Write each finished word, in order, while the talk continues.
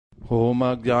Om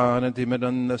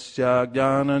Ajnanatimidandasya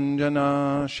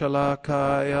Jnananjana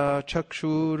Shalakaya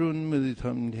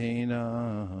Chakshurunmilitam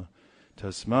Dhena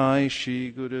Tasmai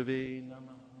Shri Gurave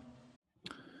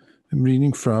Namah. I'm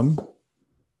reading from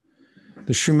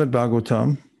the Srimad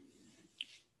Bhagavatam,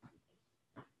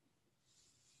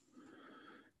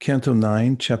 Canto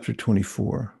 9, Chapter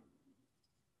 24,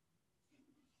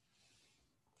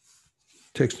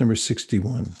 text number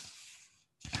 61.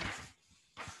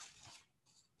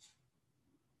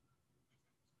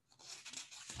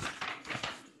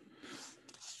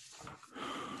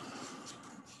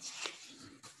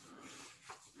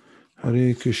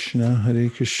 Hare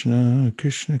Krishna,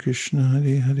 Krishna Krishna,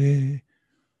 Hare Hare,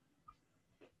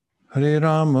 Hare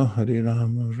Rama,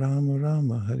 Rama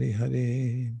Rama, Hare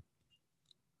Hare.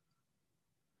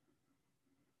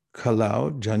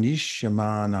 Kalau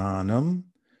Janishyamananam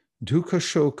Dukha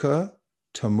Shoka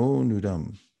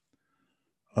Tamonudam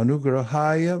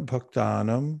Anugrahaya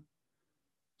Bhaktanam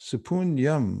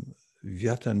Supunyam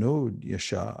Vyatanod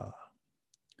Yasha.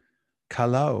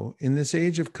 Kalau, in this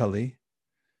age of Kali,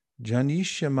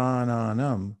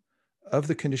 Janishyamananam, of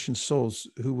the conditioned souls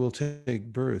who will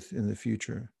take birth in the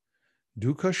future,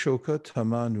 Dukha Shoka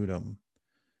Tamanudam,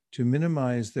 to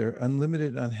minimize their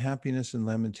unlimited unhappiness and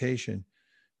lamentation,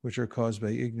 which are caused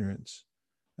by ignorance.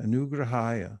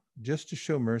 Anugrahaya, just to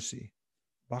show mercy.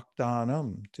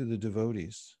 Bhaktanam, to the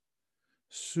devotees.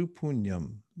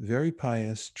 Supunyam, very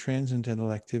pious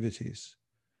transcendental activities.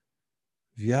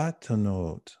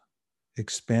 Vyatanot,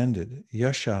 expanded.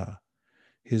 Yasha,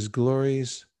 his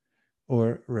glories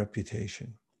or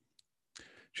reputation.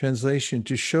 Translation,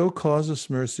 to show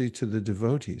causeless mercy to the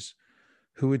devotees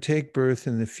who would take birth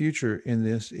in the future in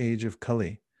this age of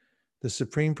Kali. The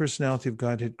Supreme Personality of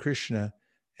Godhead, Krishna,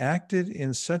 acted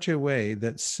in such a way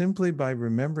that simply by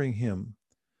remembering him,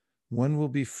 one will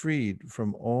be freed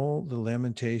from all the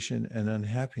lamentation and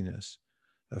unhappiness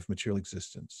of material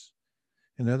existence.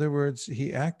 In other words,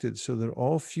 he acted so that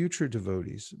all future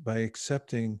devotees, by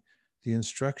accepting the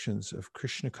instructions of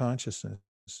Krishna consciousness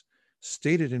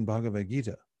stated in Bhagavad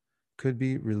Gita, could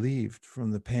be relieved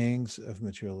from the pangs of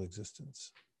material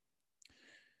existence.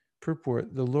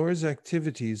 Purport, the Lord's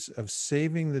activities of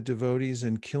saving the devotees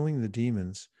and killing the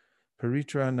demons,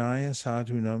 paritranaya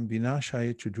sadhunam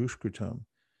vinashaya chadushkritam,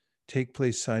 take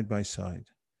place side by side.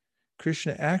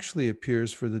 Krishna actually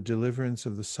appears for the deliverance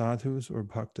of the sadhus or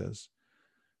bhaktas,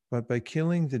 but by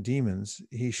killing the demons,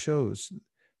 he shows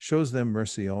them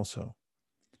mercy also.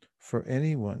 For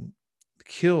anyone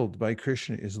killed by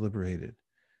Krishna is liberated.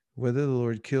 Whether the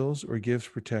Lord kills or gives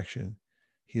protection,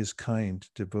 he is kind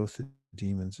to both the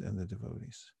demons and the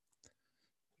devotees.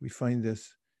 We find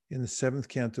this in the 7th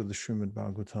canto of the Srimad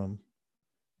Bhagavatam,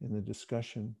 in the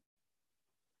discussion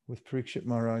with Parikshit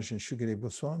Maharaj and Shukadeva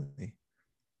Goswami.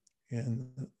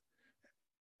 And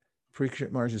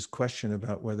Parikshit Maharaj's question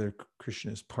about whether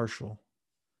Krishna is partial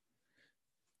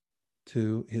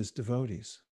to his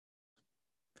devotees.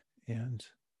 And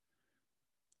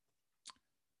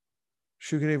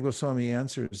Shukadeva Goswami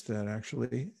answers that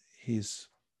actually he's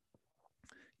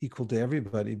equal to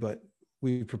everybody, but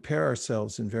we prepare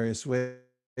ourselves in various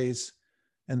ways.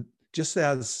 And just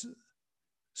as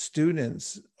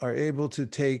students are able to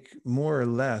take more or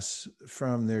less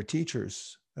from their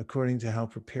teachers according to how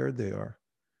prepared they are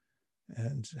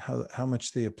and how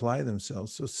much they apply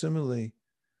themselves, so similarly,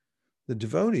 the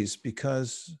devotees,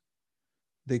 because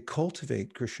they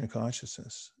cultivate Krishna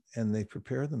consciousness and they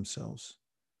prepare themselves.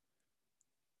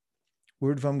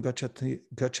 Urdvam gachanti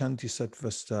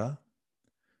sattvasta,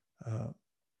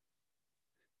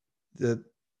 that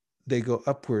they go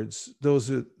upwards. Those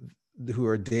who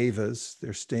are devas,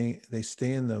 they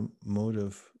stay in the mode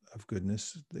of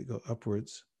goodness. They go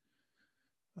upwards.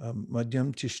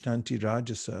 Madhyam tishtanti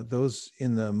rajasa, those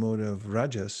in the mode of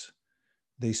rajas,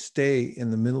 they stay in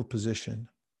the middle position.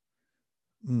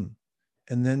 And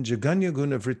then jaganya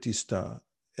guna vrittista,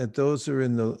 at those who are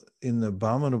in the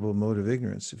abominable mode of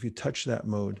ignorance. If you touch that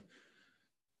mode,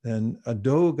 then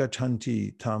ado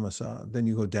gachanti tamasa, then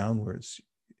you go downwards.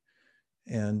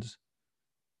 And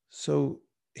so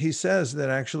he says that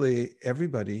actually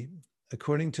everybody,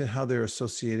 according to how they're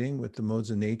associating with the modes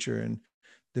of nature and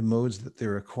the modes that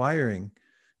they're acquiring,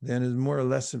 then is more or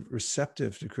less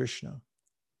receptive to Krishna.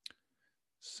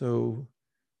 So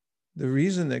the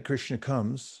reason that Krishna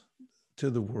comes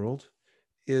to the world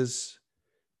is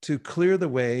to clear the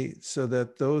way so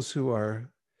that those who are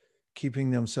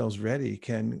keeping themselves ready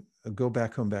can go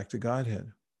back home, back to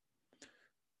Godhead.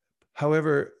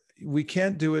 However, we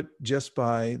can't do it just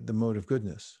by the mode of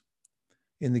goodness.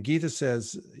 In the Gita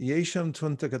says, Yesham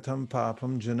tvantakatam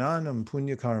papam jananam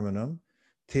punya karmanam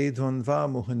te dvanva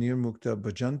mohanir mukta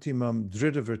bhajanti mam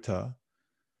dhridavrta.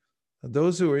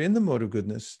 Those who are in the mode of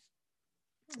goodness,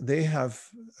 they have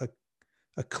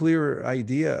a clearer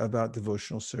idea about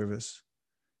devotional service,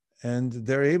 and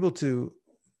they're able to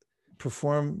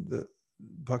perform the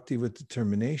bhakti with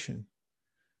determination.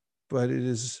 But it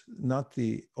is not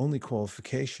the only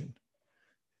qualification.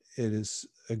 It is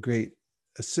a great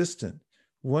assistant.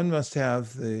 One must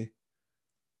have the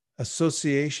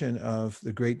association of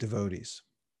the great devotees,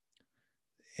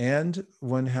 and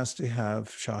one has to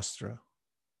have Shastra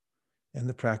and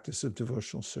the practice of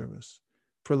devotional service.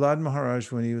 Prahlad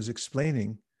Maharaj, when he was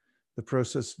explaining the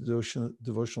process of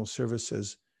devotional service,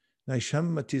 says,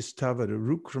 Naisham matis tavada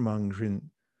rukramangrin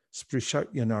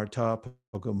sprishat yanarta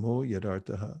pagamo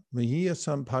yadartaha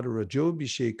mahiyasam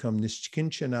padarajobhishekam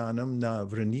nishkinchananam na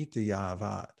vranita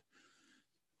yavad.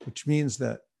 Which means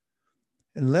that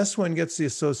unless one gets the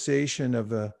association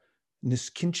of a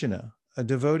niskinchana, a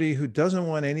devotee who doesn't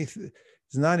want anything,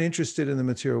 is not interested in the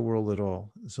material world at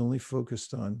all, is only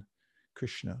focused on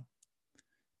Krishna.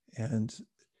 And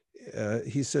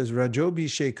he says,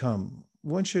 Rajobhishekam,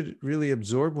 one should really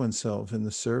absorb oneself in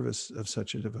the service of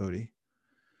such a devotee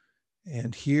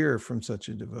and hear from such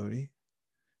a devotee.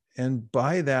 And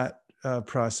by that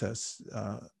process,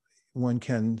 one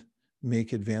can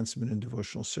make advancement in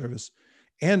devotional service.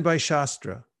 And by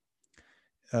Shastra.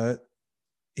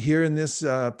 Here in this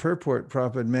purport,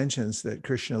 Prabhupada mentions that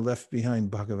Krishna left behind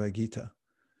Bhagavad Gita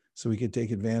so we could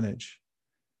take advantage.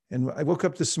 And I woke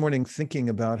up this morning thinking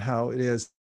about how it is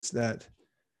that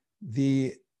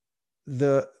the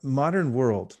modern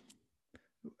world,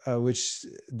 which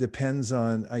depends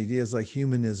on ideas like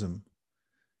humanism,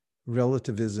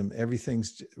 relativism,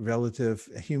 everything's relative,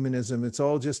 humanism, it's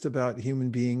all just about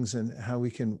human beings and how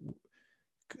we can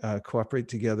cooperate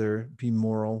together, be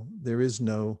moral. There is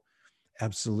no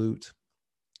absolute.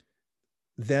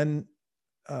 Then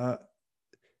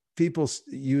people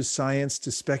use science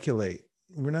to speculate.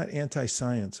 We're not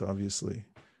anti-science, obviously.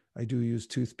 I do use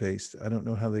toothpaste. I don't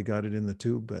know how they got it in the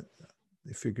tube, but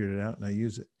they figured it out and I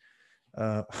use it.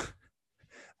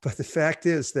 But the fact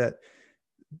is that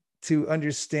to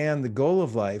understand the goal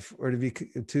of life, or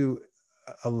to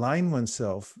align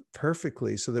oneself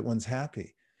perfectly so that one's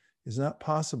happy, is not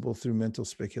possible through mental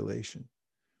speculation.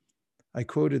 I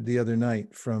quoted the other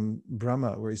night from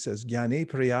Brahma, where he says, Jnane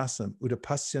prayasam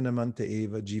udapasyanamanta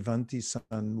eva jivanti san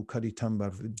mukaditam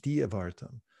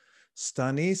bhavdiyavartam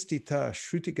stane stita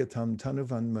shrutigatam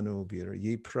tanuvan manobir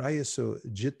ye prayaso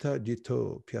jitta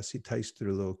jito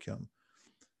pyasitaistrilokyam.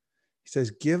 He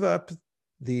says, give up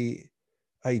the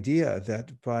idea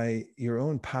that by your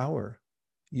own power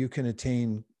you can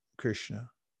attain Krishna.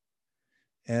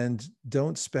 And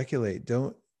don't speculate.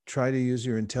 Don't try to use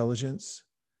your intelligence.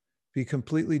 Be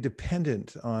completely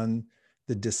dependent on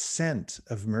the descent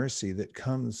of mercy that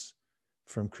comes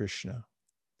from Krishna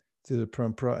to the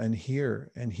parampara, and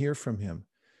hear from him.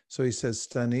 So he says,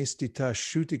 Stanestita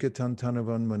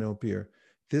shutikatantanavan manopir.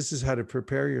 This is how to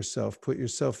prepare yourself. Put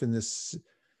yourself in this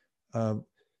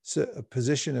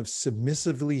position of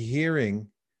submissively hearing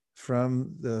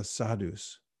from the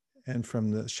sadhus and from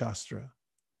the Shastra.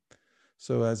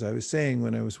 So as I was saying,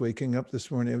 when I was waking up this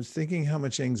morning, I was thinking how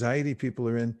much anxiety people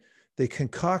are in. They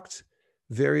concoct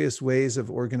various ways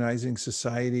of organizing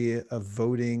society, of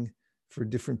voting for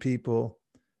different people,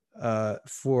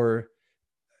 for,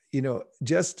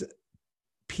 just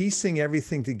piecing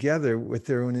everything together with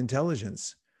their own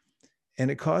intelligence.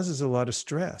 And it causes a lot of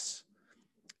stress.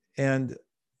 And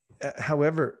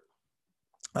however,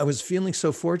 I was feeling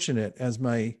so fortunate as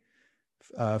my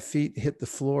feet hit the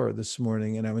floor this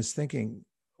morning, and I was thinking,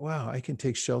 wow, I can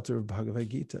take shelter of Bhagavad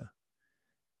Gita.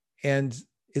 And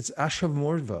it's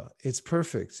Ashamurdva. It's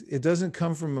perfect. It doesn't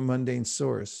come from a mundane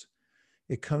source.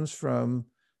 It comes from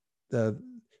the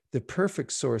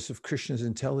perfect source of Krishna's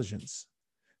intelligence.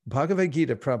 Bhagavad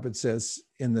Gita, Prabhupada says,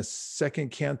 in the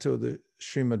second canto of the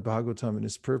Srimad Bhagavatam in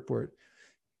his purport,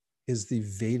 is the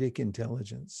Vedic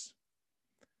intelligence.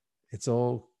 It's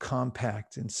all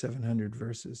compact in 700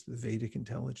 verses, the Vedic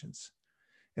intelligence.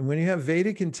 And when you have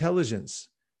Vedic intelligence,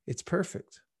 it's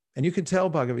perfect. And you can tell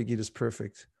Bhagavad Gita is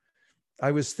perfect.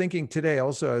 I was thinking today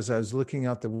also, as I was looking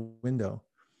out the window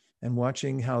and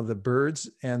watching how the birds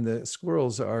and the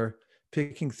squirrels are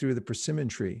picking through the persimmon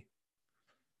tree.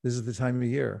 This is the time of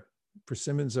year.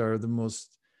 Persimmons are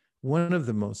one of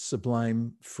the most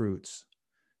sublime fruits,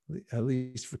 at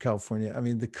least for California. I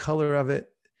mean, the color of it,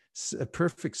 a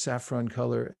perfect saffron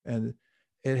color, and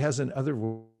it has an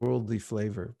otherworldly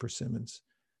flavor, persimmons.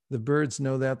 The birds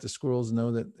know that, the squirrels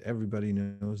know that, everybody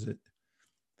knows it.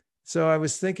 So I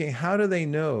was thinking, how do they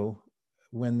know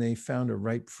when they found a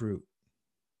ripe fruit?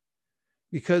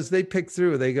 because they pick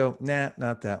through. They go, nah,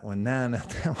 not that one. Nah, not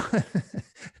that one.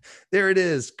 There it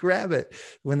is. Grab it.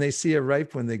 When they see a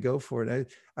ripe one, they go for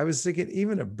it. I was thinking,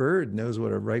 even a bird knows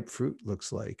what a ripe fruit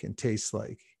looks like and tastes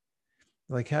like.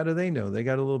 Like, how do they know? They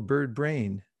got a little bird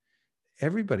brain.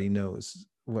 Everybody knows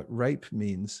what ripe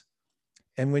means.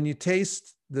 And when you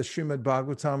taste the Srimad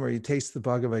Bhagavatam or you taste the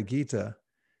Bhagavad Gita,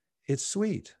 it's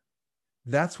sweet.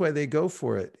 That's why they go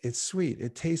for it. It's sweet.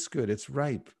 It tastes good. It's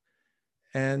ripe.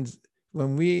 And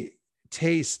when we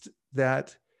taste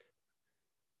that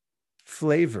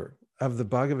flavor of the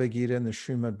Bhagavad Gita and the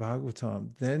Srimad Bhagavatam,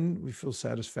 then we feel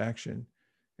satisfaction.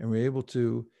 And we're able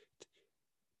to,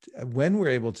 when we're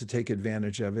able to take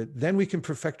advantage of it, then we can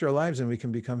perfect our lives and we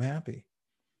can become happy.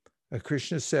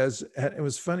 Krishna says, it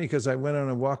was funny because I went on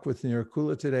a walk with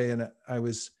Nirkula today and I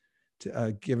was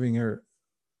giving her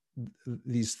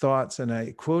these thoughts, and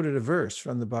I quoted a verse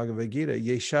from the Bhagavad Gita: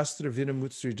 Ye shastra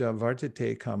vinamutstrija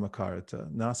vartate kamakarata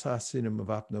nasasinam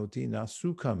avapnoti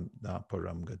nasukam na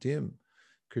param gatim.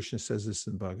 Krishna says this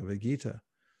in Bhagavad Gita,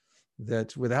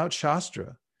 that without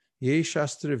shastra, ye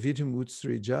shastra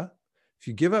vinamutstrija, if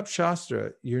you give up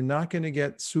shastra, you're not going to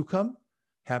get sukham,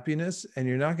 happiness, and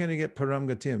you're not going to get param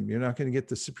gatim. You're not going to get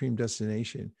the supreme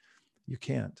destination. You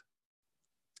can't.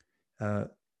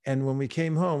 And when we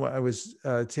came home, I was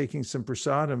taking some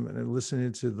prasadam and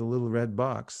listening to the little red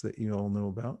box that you all know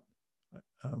about.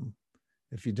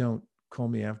 If you don't, call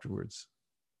me afterwards.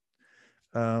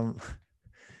 It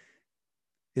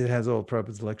has all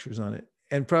Prabhupada's lectures on it.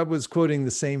 And Prabhupada was quoting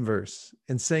the same verse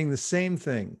and saying the same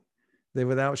thing, that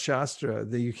without Shastra,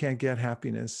 that you can't get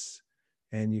happiness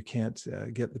and you can't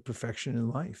get the perfection in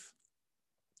life.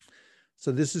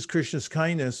 So this is Krishna's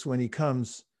kindness when he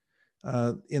comes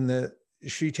in the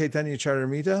Sri Chaitanya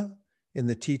Charitamrita, in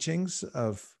the teachings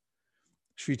of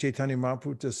Sri Chaitanya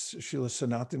Mahaprabhu to Srila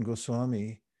Sanatana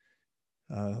Goswami,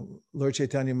 Lord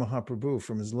Chaitanya Mahaprabhu,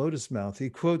 from his lotus mouth,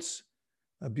 he quotes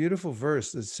a beautiful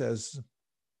verse that says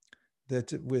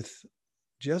that with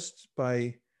just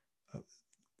by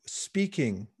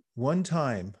speaking one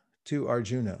time to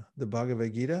Arjuna, the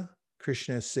Bhagavad Gita,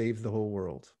 Krishna saved the whole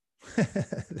world.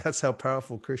 That's how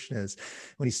powerful Krishna is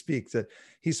when he speaks. That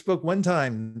he spoke one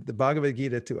time the Bhagavad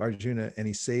Gita to Arjuna and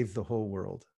he saved the whole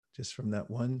world just from that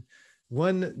one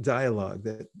dialogue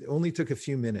that only took a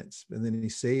few minutes, and then he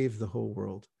saved the whole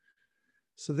world.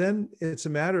 So then it's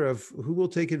a matter of who will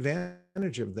take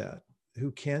advantage of that,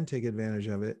 who can take advantage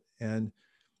of it. And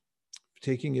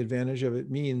taking advantage of it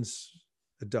means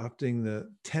adopting the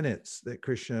tenets that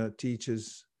Krishna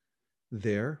teaches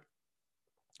there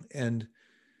and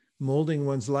molding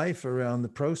one's life around the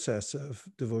process of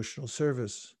devotional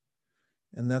service.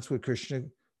 And that's what Krishna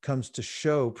comes to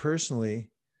show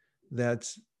personally,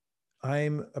 that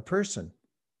I'm a person.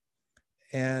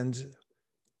 And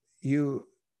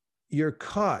you're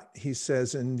caught, he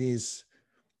says, in these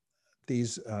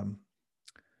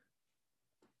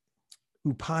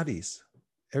upadis.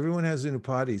 Everyone has an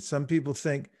upadi. Some people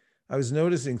think, I was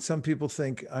noticing, some people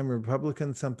think I'm a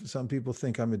Republican, some people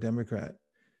think I'm a Democrat.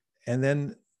 And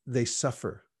then they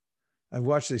suffer. I've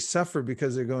watched they suffer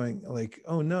because they're going like,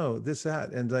 oh no, this,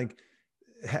 that. And like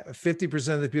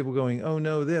 50% of the people going, oh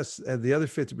no, this, and the other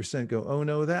 50% go, oh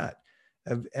no, that.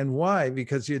 And why?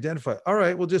 Because you identify, all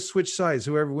right, we'll just switch sides.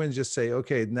 Whoever wins, just say,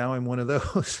 okay, now I'm one of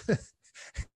those.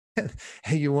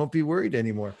 And you won't be worried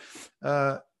anymore.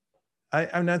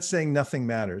 I'm not saying nothing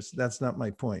matters. That's not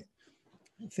my point.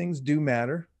 Things do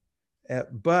matter.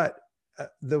 But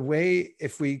the way,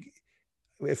 if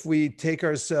we take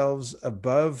ourselves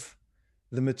above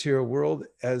the material world,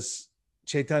 as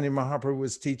Chaitanya Mahaprabhu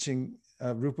was teaching,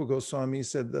 Rupa Goswami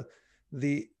said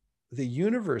the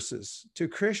universes to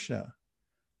Krishna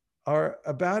are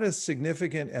about as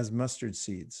significant as mustard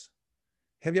seeds.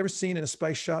 Have you ever seen in a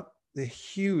spice shop the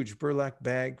huge burlap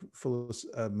bag full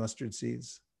of mustard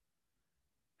seeds?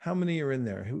 How many are in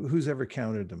there? Who's ever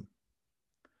counted them?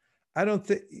 I don't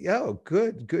think, oh,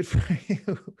 good for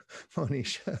you,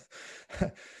 Monisha.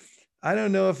 I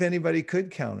don't know if anybody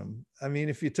could count them. I mean,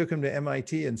 if you took them to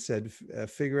MIT and said,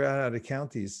 figure out how to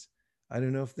count these, I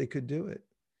don't know if they could do it.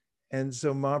 And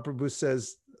so Mahaprabhu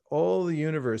says, all the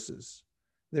universes,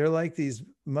 they're like these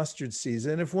mustard seeds.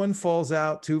 And if one falls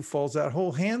out, two falls out, a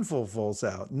whole handful falls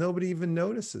out. Nobody even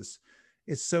notices.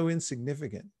 It's so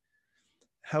insignificant.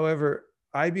 However,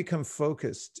 I become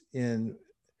focused in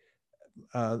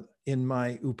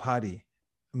my upadi,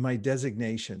 my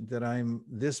designation, that I'm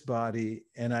this body,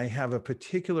 and I have a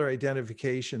particular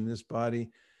identification in this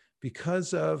body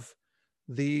because of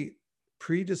the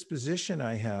predisposition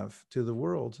I have to the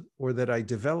world, or that I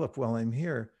develop while I'm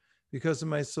here because of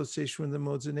my association with the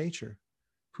modes of nature.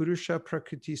 Purusha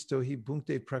prakritisto hi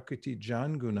bhunkte prakriti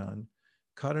jan gunan,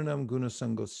 karanam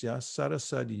gunasangosya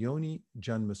sarasad yoni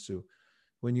janmasu.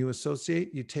 When you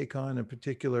associate, you take on a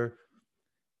particular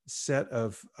set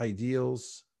of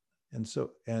ideals, and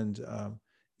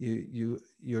you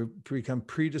become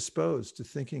predisposed to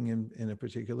thinking in a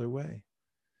particular way.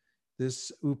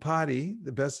 This upadi,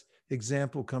 the best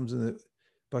example comes in the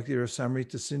Bhakti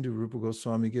Rasamrita Sindhu. Rupa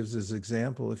Goswami gives this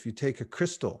example. If you take a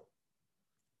crystal,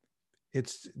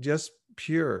 it's just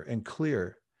pure and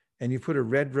clear, and you put a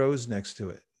red rose next to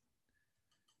it,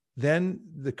 then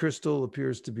the crystal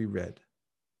appears to be red.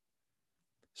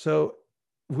 So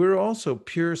we're also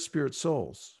pure spirit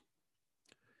souls.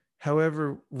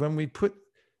 However, when we put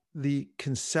the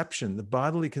conception, the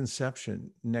bodily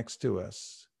conception next to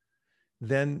us,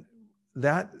 then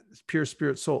that pure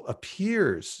spirit soul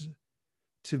appears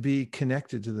to be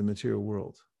connected to the material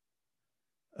world.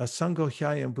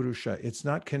 Asangohyayam purusha, it's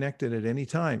not connected at any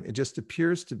time. It just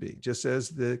appears to be, just as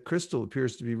the crystal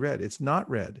appears to be red. It's not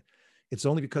red. It's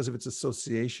only because of its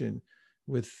association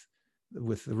with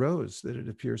the rose that it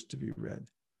appears to be red.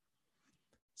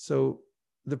 So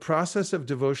the process of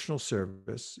devotional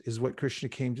service is what Krishna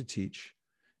came to teach.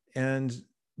 And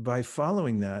by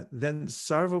following that, then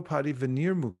sarvopadi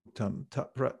vinirmuktam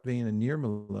tapratvena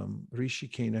nirmalam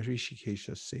rishikena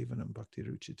rishikesha sevanam bhakti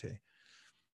ruchite.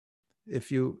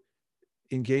 If you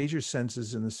engage your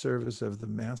senses in the service of the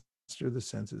master of the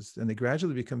senses, then they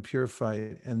gradually become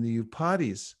purified, and the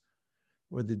upadis,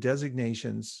 or the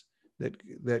designations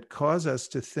that cause us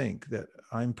to think that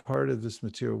I'm part of this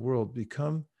material world,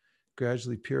 become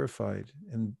gradually purified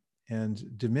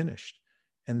and diminished.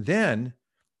 And then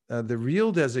the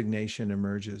real designation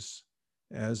emerges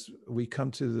as we come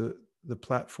to the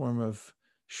platform of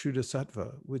Shuddha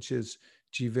Sattva, which is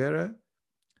Jivera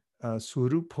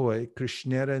Surupoi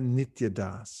Krishnera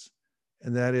Nityadas.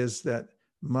 And that is that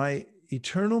my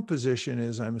eternal position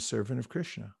is I'm a servant of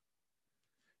Krishna.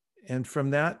 And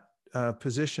from that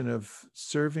position of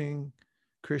serving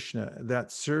Krishna,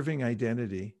 that serving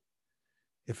identity,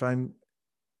 if I'm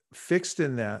fixed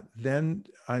in that, then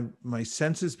my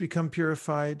senses become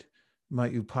purified, my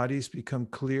upadis become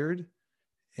cleared,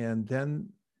 and then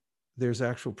there's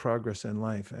actual progress in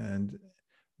life, and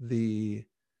the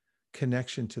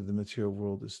connection to the material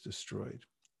world is destroyed.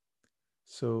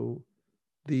 So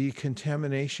the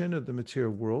contamination of the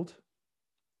material world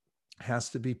has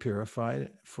to be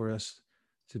purified for us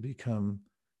to become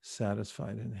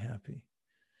satisfied and happy.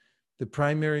 The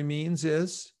primary means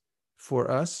is for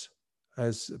us,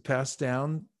 as passed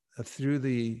down through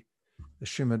the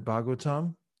Srimad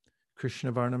Bhagavatam,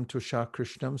 Krishna Varnam Tusha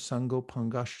Krishnam Sango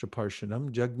Pangashtra Parshanam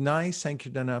Jagnai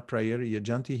Sankirtana Prayar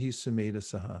Yajanti Hi Sumeda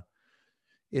Saha.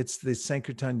 It's the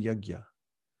Sankirtan Yagya.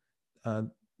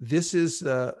 This is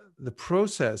the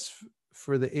process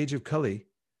for the age of Kali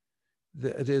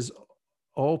that is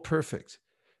all perfect.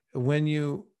 When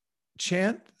you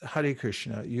chant Hare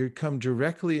Krishna, you come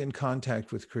directly in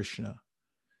contact with Krishna,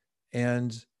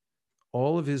 and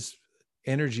all of his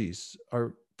energies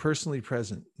are personally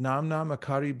present. Nam nam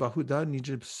akari bahuda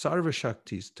nija sarva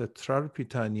shaktis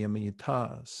tatrarpita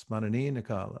niyamayita smarane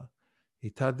nakala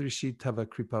itadrishi tava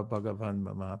kripa bhagavan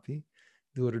mamapi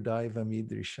durdaiva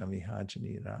midrishami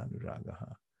hajani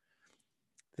ranuragaha.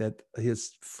 That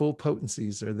his full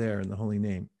potencies are there in the holy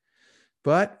name.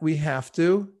 But we have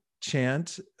to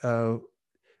chant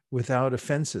without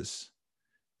offenses.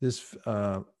 This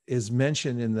is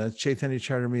mentioned in the Chaitanya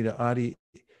Charitamrita Adi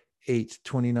 8,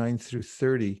 29 through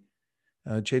 30.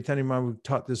 Chaitanya Mahaprabhu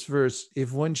taught this verse: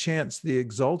 if one chants the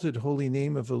exalted holy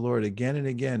name of the Lord again and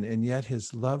again, and yet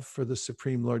his love for the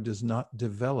Supreme Lord does not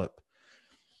develop,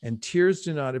 and tears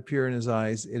do not appear in his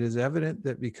eyes, it is evident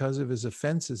that because of his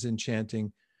offenses in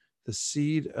chanting, the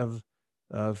seed of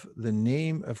the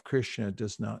name of Krishna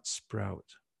does not sprout.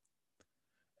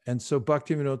 And so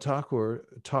Bhaktivinoda Thakur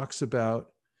talks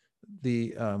about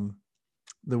the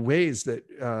ways that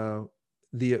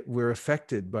we're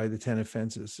affected by the 10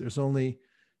 offenses. There's only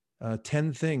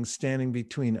 10 things standing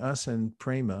between us and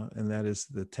prema, and that is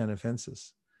the 10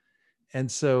 offenses.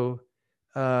 And so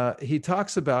he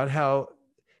talks about how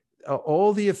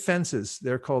all the offenses,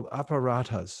 they're called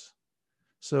aparathas.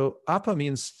 So apa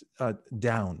means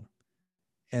down,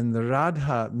 and the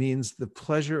radha means the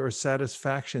pleasure or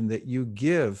satisfaction that you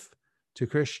give to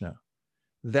Krishna.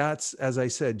 That's, as I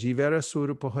said, Jivera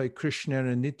Surupahoy Krishna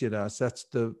Nityadas. That's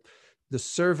the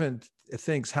servant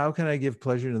thinks, how can I give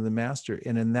pleasure to the master?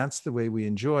 And then that's the way we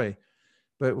enjoy.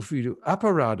 But if we do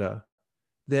aparada,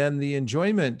 then the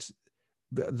enjoyment,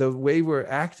 the way we're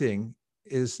acting,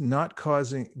 is not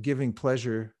giving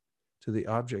pleasure to the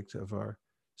object of our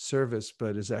service,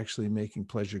 but is actually making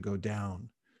pleasure go down.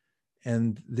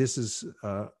 And this is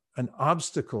an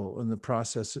obstacle in the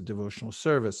process of devotional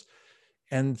service.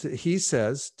 And he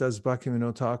says, does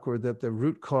Bhaktivinoda Thakur, that the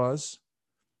root cause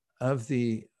of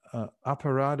the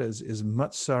aparadas is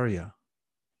matsarya.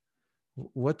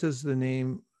 What does the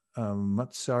name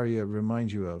matsarya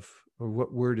remind you of? Or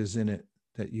what word is in it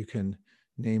that you can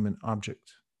name an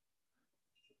object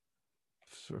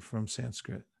from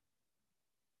Sanskrit?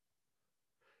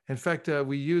 In fact,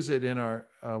 we use it in our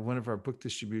one of our book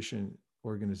distribution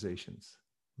organizations,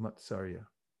 matsarya.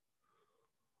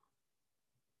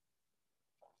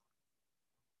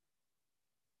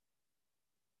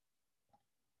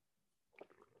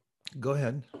 Go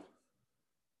ahead.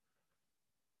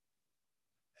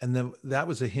 And then that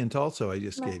was a hint also I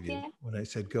just gave you when I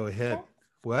said go ahead.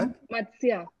 What?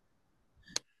 Matsya.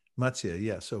 Matsya,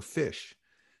 yeah, so fish.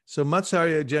 So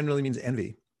matsarya generally means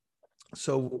envy.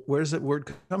 So where does that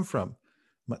word come from?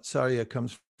 Matsarya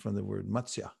comes from the word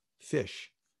matsya,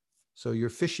 fish. So you're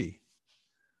fishy.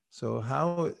 So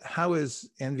how is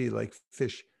envy like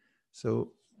fish?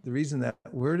 So the reason that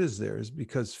word is there is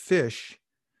because fish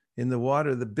in the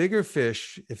water, the bigger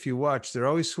fish, if you watch, they're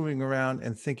always swimming around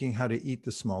and thinking how to eat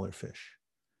the smaller fish.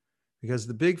 Because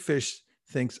the big fish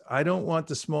thinks, I don't want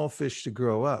the small fish to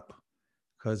grow up.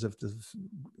 Because if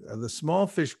the small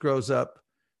fish grows up,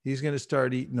 he's going to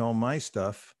start eating all my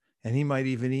stuff, and he might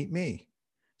even eat me.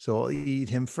 So I'll eat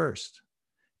him first.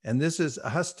 And this is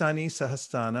ahastani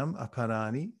sahastanam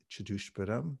aparani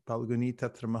chatushparam palguni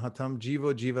tatra mahatam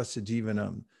jivo jiva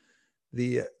sajivanam.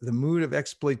 The mood of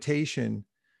exploitation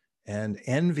and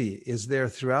envy is there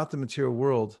throughout the material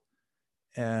world.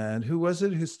 And who was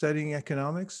it who's studying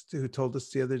economics who told us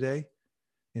the other day?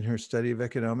 In her study of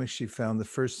economics, she found the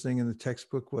first thing in the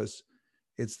textbook was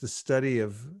it's the study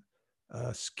of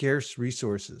scarce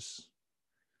resources.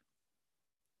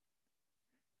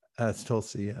 It's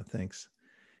Tulsi, yeah, thanks.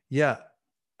 Yeah,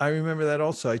 I remember that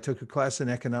also. I took a class in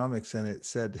economics and it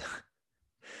said,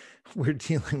 we're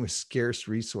dealing with scarce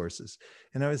resources.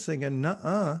 And I was thinking,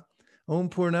 nuh-uh. Om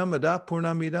Purnamada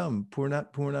Purnamidam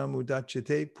Purnat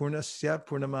Purnamudachate Purnasya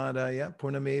Purnamadaya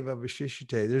Purnameva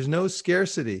Vishishite. There's no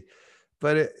scarcity.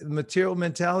 But material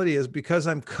mentality is because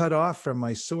I'm cut off from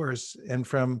my source and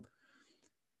from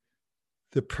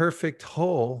the perfect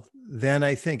whole, then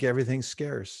I think everything's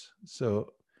scarce.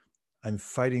 So I'm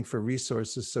fighting for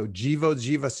resources. So jivo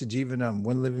jiva sajivanam,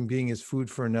 one living being is food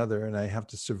for another, and I have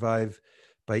to survive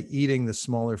by eating the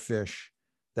smaller fish.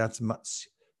 That's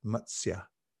matsya,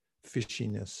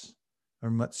 fishiness,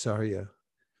 or matsarya.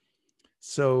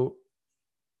 So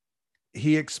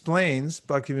he explains,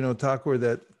 Bhaktivinoda Thakur,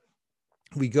 that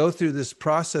we go through this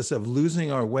process of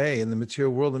losing our way in the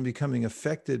material world and becoming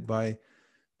affected by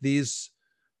these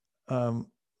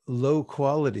low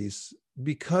qualities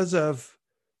because of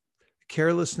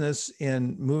carelessness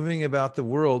in moving about the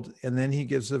world. And then he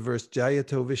gives the verse,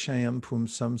 Jayato Vishayam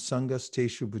Pumsam Sangas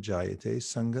Teshu Bujayate,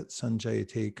 Sangat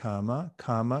Sanjayate Kama,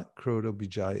 Kama Krodo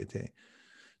Bijayate.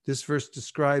 This verse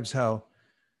describes how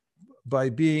by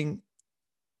being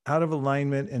out of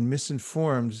alignment and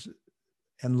misinformed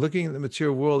and looking at the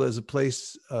material world as a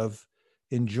place of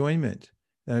enjoyment,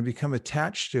 and I become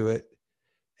attached to it.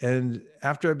 And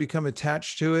after I become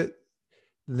attached to it,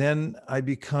 then I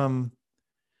become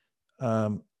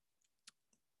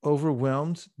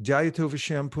overwhelmed. Jayato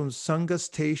Vishampum Sangas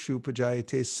Teshu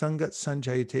Pajayate Sangat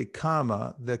Sanjayate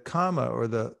Kama, the kama or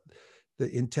the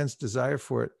intense desire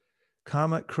for it.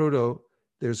 Kama Krodo,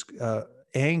 there's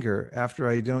anger after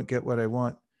I don't get what I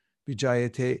want,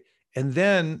 Vijayate. And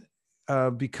then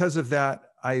because of that,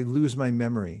 I lose my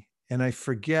memory and I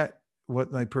forget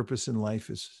what my purpose in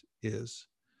life is.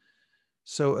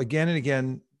 So again and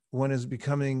again, one is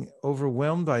becoming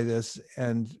overwhelmed by this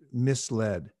and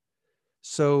misled.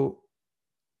 So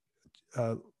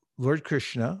Lord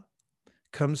Krishna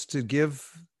comes to give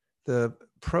the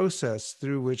process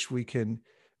through which we can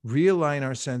realign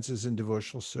our senses in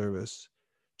devotional service.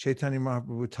 Chaitanya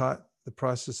Mahaprabhu taught the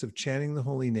process of chanting the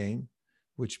holy name,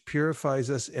 which purifies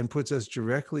us and puts us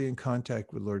directly in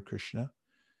contact with Lord Krishna.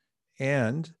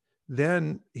 And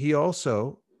then he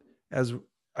also, as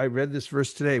I read this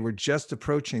verse today, we're just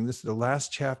approaching, this is the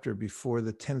last chapter before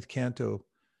the 10th canto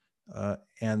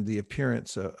and the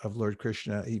appearance of Lord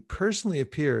Krishna. He personally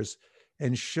appears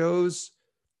and shows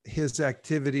his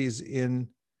activities in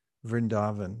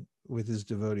Vrindavan with his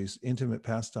devotees, intimate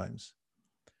pastimes.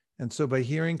 And so by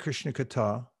hearing Krishna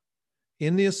Katha,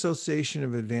 in the association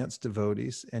of advanced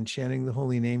devotees and chanting the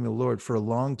holy name of the Lord for a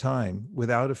long time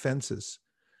without offenses,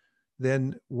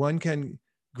 then one can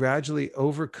gradually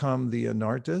overcome the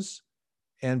anarthas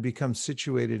and become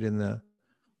situated in the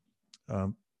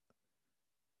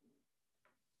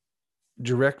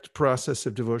direct process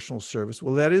of devotional service.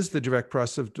 Well, that is the direct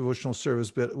process of devotional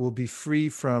service, but it will be free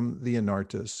from the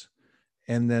anartas.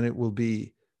 And then it will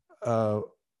be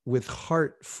with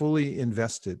heart fully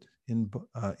invested in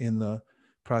the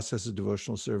process of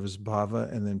devotional service,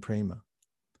 bhava, and then prema.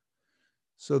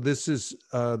 So this is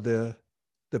the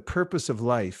purpose of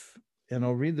life. And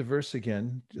I'll read the verse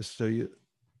again, just so you,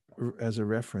 as a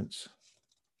reference.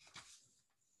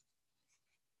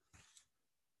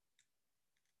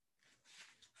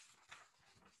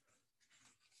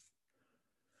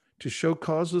 To show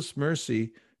causeless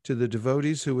mercy to the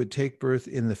devotees who would take birth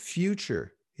in the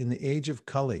future, in the age of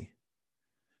Kali.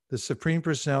 The Supreme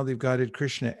Personality of Godhead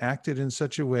Krishna acted in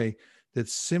such a way that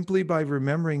simply by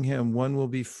remembering him, one will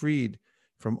be freed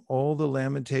from all the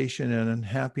lamentation and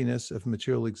unhappiness of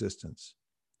material existence.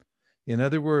 In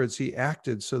other words, he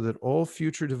acted so that all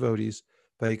future devotees,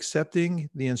 by accepting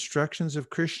the instructions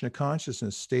of Krishna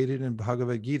consciousness stated in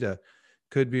Bhagavad Gita,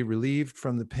 could be relieved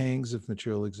from the pangs of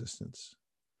material existence.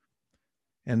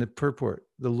 And the purport,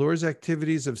 the Lord's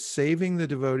activities of saving the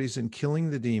devotees and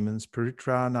killing the demons,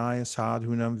 paritranaya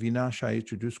sadhunam vinashaya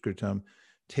duskritam,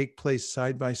 take place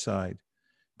side by side.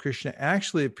 Krishna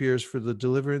actually appears for the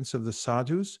deliverance of the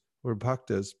sadhus or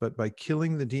bhaktas, but by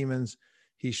killing the demons,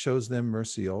 he shows them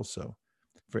mercy also.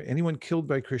 For anyone killed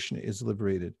by Krishna is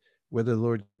liberated. Whether the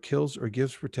Lord kills or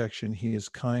gives protection, he is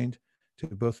kind to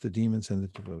both the demons and the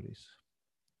devotees.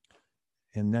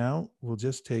 And now we'll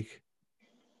just take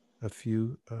a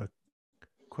few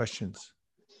questions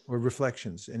or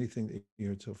reflections, anything that you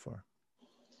heard so far.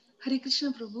 Hare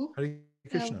Krishna, Prabhu. Hare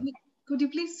Krishna. Could you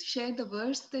please share the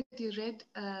verse that you read,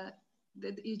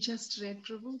 that you just read,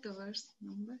 Prabhu, the verse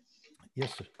number?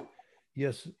 Yes, sir.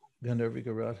 Yes,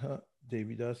 Gandharvika Radha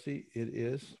Devidasi, it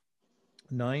is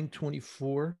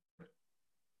 924,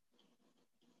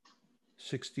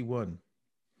 61.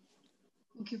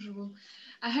 Okay, Prabhu.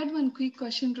 I had one quick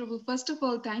question, Prabhu. First of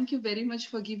all, thank you very much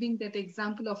for giving that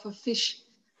example of a fish.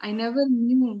 I never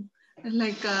knew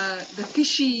like the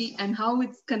fishy and how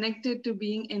it's connected to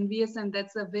being envious, and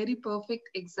that's a very perfect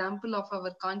example of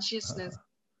our consciousness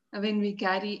when we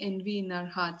carry envy in our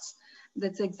hearts.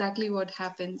 That's exactly what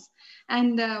happens.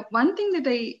 And one thing that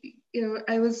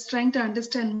I was trying to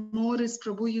understand more is,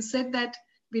 Prabhu, you said that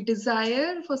we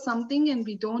desire for something and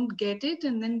we don't get it,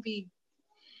 and then we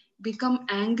become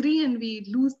angry and we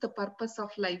lose the purpose of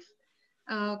life.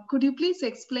 Could you please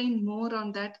explain more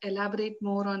on that, elaborate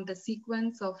more on the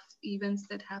sequence of events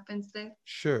that happens there?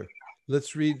 Sure.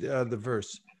 Let's read the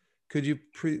verse. Could you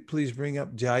please bring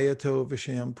up Jayato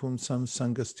Vishayam Pumsam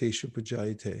Sangasteshu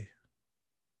Pujayate?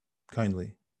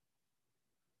 Kindly.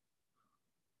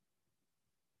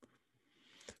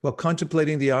 While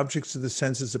contemplating the objects of the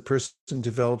senses, a person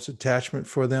develops attachment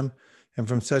for them, and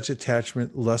from such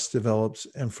attachment, lust develops,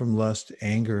 and from lust,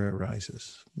 anger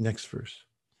arises. Next verse.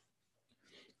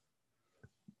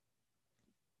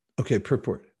 Okay,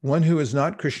 purport. One who is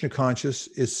not Krishna conscious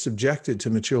is subjected to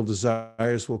material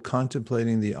desires while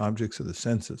contemplating the objects of the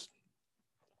senses.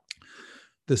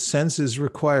 The senses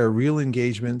require real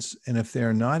engagements, and if they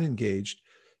are not engaged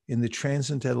in the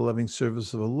transcendental loving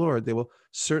service of the Lord, they will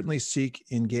certainly seek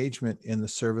engagement in the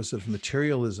service of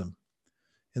materialism.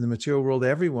 In the material world,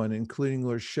 everyone, including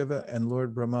Lord Shiva and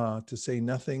Lord Brahma, to say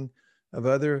nothing of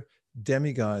other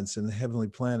demigods in the heavenly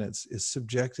planets, is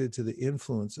subjected to the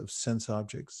influence of sense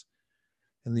objects.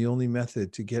 And the only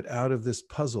method to get out of this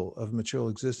puzzle of material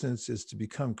existence is to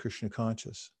become Krishna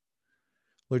conscious.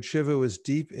 Lord Shiva was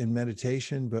deep in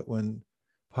meditation, but when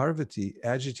Parvati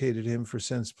agitated him for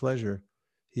sense pleasure,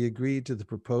 he agreed to the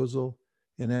proposal,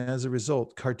 and as a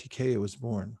result, Kartikeya was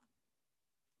born.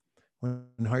 When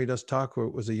Haridas Thakur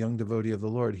was a young devotee of the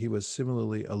Lord, he was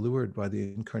similarly allured by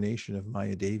the incarnation of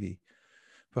Maya Devi.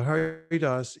 But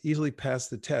Haridas easily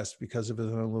passed the test because of his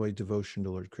unalloyed devotion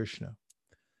to Lord Krishna.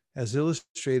 As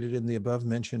illustrated in the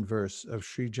above-mentioned verse of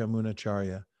Sri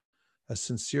Jamunacharya, a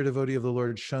sincere devotee of the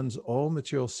Lord shuns all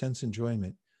material sense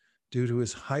enjoyment due to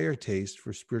his higher taste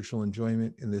for spiritual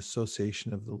enjoyment in the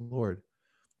association of the Lord.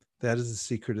 That is the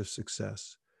secret of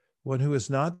success. One who is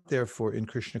not, therefore, in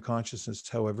Krishna consciousness,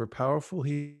 however powerful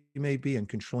he may be in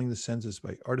controlling the senses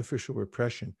by artificial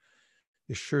repression,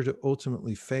 is sure to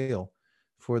ultimately fail,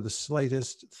 for the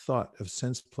slightest thought of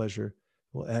sense pleasure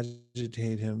will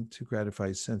agitate him to gratify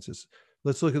his senses.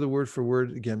 Let's look at the word for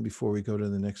word again before we go to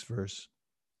the next verse.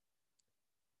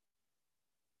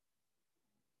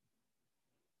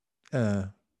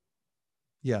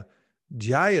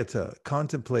 Jayata,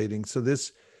 contemplating. So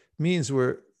this means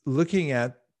we're looking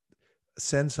at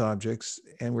sense objects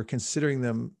and we're considering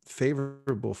them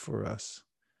favorable for us.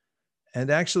 And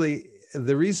actually,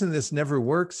 the reason this never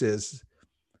works is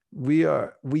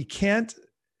we can't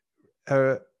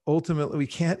ultimately, we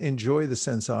can't enjoy the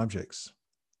sense objects.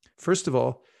 First of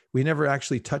all, we never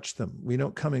actually touch them. We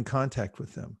don't come in contact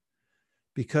with them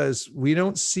because we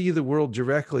don't see the world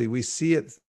directly. We see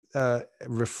it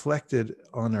reflected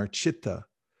on our chitta.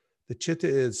 The chitta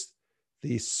is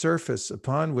the surface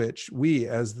upon which we,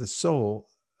 as the soul,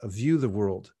 view the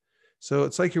world. So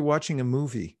it's like you're watching a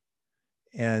movie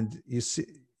and you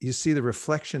see the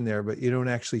reflection there, but you don't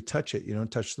actually touch it. You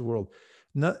don't touch the world.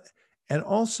 And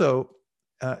also,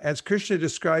 as Krishna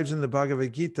describes in the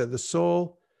Bhagavad Gita, the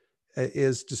soul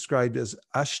is described as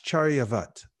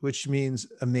Ascharyavat, which means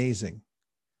amazing.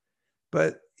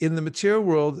 But in the material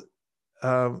world,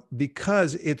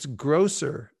 because it's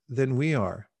grosser than we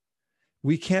are,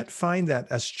 we can't find that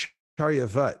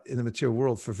Ascharyavat in the material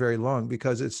world for very long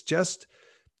because it's just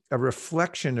a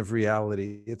reflection of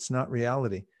reality. It's not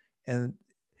reality. And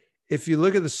if you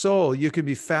look at the soul, you can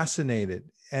be fascinated.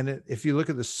 And if you look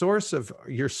at the source of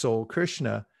your soul,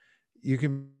 Krishna, you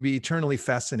can be eternally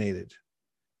fascinated.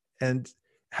 And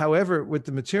however, with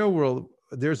the material world,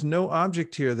 there's no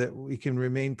object here that we can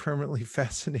remain permanently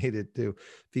fascinated to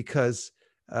because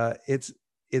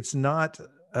it's not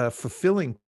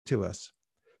fulfilling to us.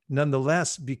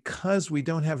 Nonetheless, because we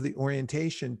don't have the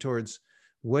orientation towards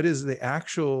what is the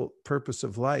actual purpose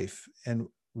of life and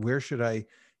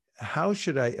how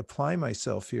should I apply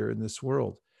myself here in this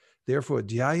world? Therefore,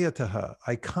 dhyayataha,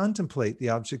 I contemplate the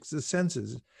objects of the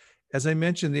senses. As I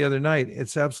mentioned the other night,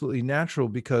 it's absolutely natural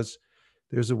because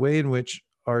there's a way in which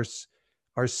our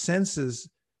senses,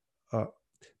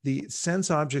 the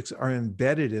sense objects are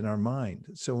embedded in our mind.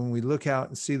 So when we look out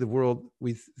and see the world,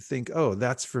 we think, oh,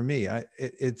 that's for me.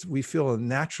 We feel a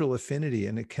natural affinity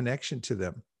and a connection to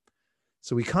them.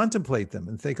 So we contemplate them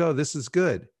and think, oh, this is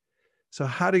good. So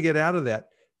how to get out of that?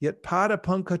 Yet pada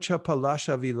pankacha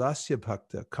palasha vilasya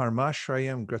bhakta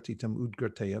karmashrayam gratitam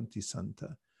udgratayanti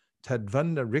santa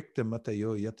tadvanda rikta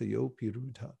matayo yatayo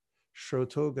pirudha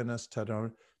shrotoganas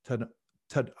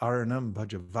tad aranam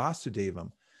bhaja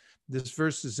vasudevam. This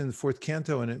verse is in the 4th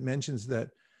canto, and it mentions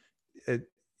that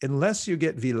unless you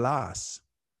get vilas,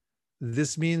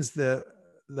 this means the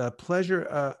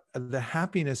pleasure, the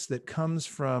happiness that comes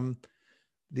from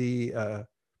the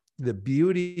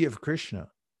beauty of Krishna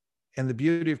and the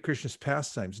beauty of Krishna's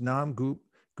pastimes, Nam,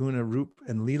 Guna, Rup,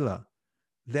 and Lila,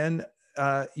 then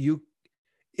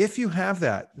if you have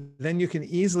that, then you can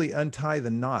easily untie the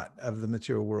knot of the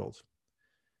material world.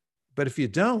 But if you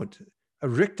don't,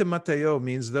 Rikta Matayo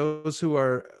means those who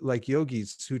are like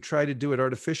yogis who try to do it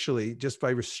artificially just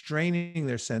by restraining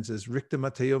their senses. Rikta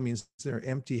Matayo means they're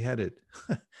empty-headed.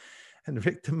 And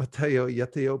Rikta Matayo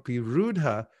Yatayo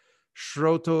Pirudha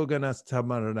Shroto Ganas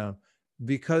Tamaranam,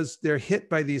 because they're hit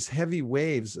by these heavy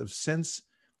waves of sense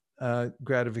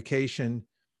gratification.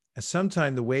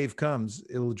 Sometime the wave comes,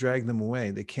 it'll drag them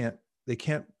away. They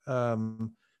can't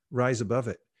rise above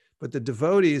it. But the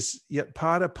devotees, yet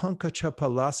pada pankacha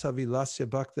palasa vilasya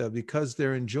bhakta, because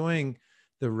they're enjoying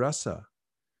the rasa,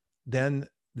 then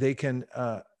they can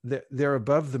they're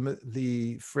above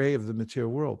the fray of the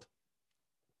material world.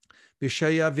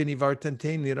 Vishaya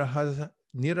vinivartante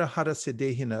nirahara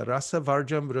sedehina rasa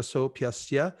varjam raso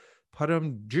pyasya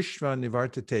param drishva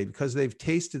nivartate, because they've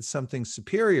tasted something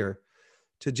superior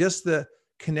to just the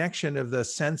connection of the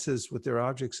senses with their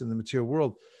objects in the material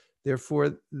world.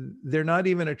 Therefore, they're not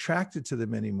even attracted to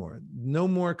them anymore. No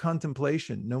more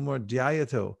contemplation, no more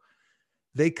dhyayato.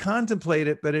 They contemplate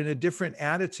it, but in a different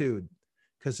attitude,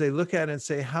 because they look at it and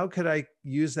say, how could I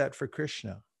use that for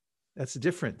Krishna? That's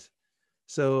different.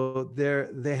 So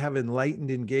they have enlightened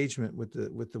engagement with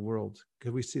the world.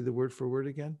 Could we see the word for word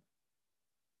again?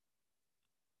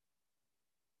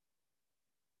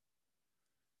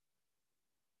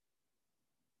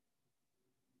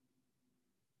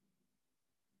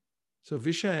 So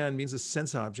Vishayan means the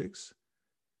sense objects.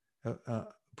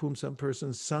 Pumsam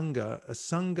person, Sangha. A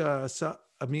Sangha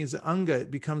means Anga,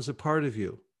 it becomes a part of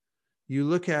you. You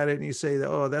look at it and you say,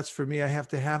 oh, that's for me, I have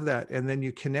to have that. And then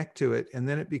you connect to it, and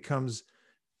then it becomes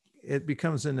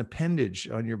an appendage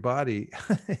on your body.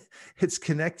 It's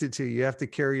connected to you. You have to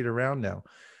carry it around now.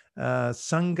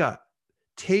 Sangha,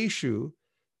 Teshu,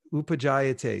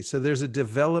 Upajayate. So there's a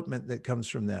development that comes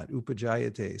from that.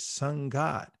 Upajayate,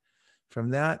 Sangat. From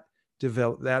that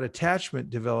attachment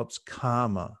develops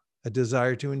kama, a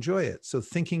desire to enjoy it. So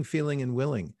thinking, feeling, and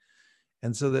willing.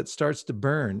 And so that starts to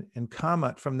burn. And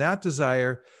kama, from that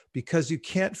desire, because you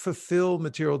can't fulfill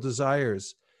material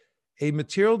desires. A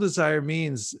material desire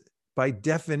means, by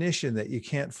definition, that you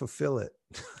can't fulfill it.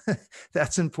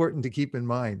 That's important to keep in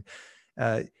mind.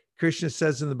 Krishna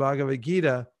says in the Bhagavad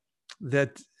Gita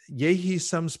that Yehi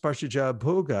samsparshaja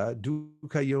bhoga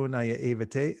dukkha yonaya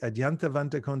evate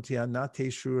adyantavanta kontya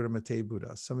nate shruramate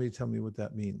Buddha. Somebody tell me what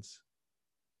that means.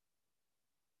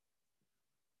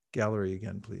 Gallery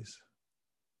again, please.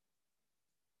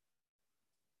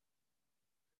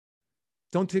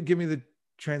 Don't give me the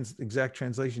exact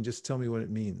translation. Just tell me what it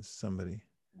means, somebody.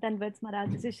 Danvats Maharaj,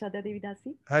 this is Shraddha Devi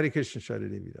Dasi. Hare Krishna, Shraddha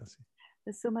Devi Dasi.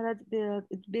 So Maharaj,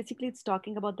 basically it's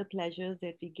talking about the pleasures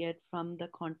that we get from the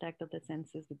contact of the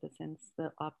senses with the sense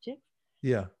objects.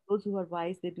 Yeah. Those who are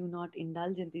wise, they do not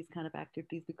indulge in these kind of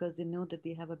activities because they know that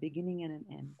they have a beginning and an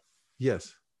end.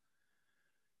 Yes.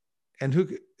 And who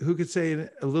could say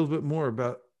a little bit more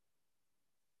about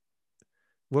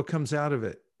what comes out of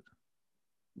it?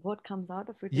 What comes out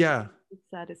of it? Yeah. Is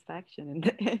satisfaction in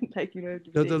the end. Like, you know.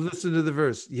 No, listen to the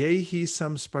verse. Yehi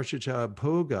samsparshaja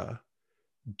bhoga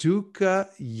dukkha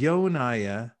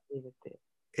yonaya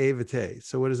evate.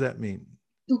 So what does that mean?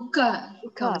 Dukkha.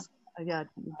 Yeah.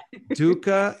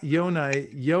 Dukkha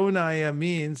yonaya. Yonaya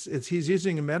means he's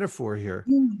using a metaphor here.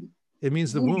 It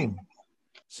means the womb.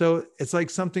 So it's like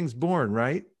something's born,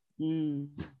 right? Mm.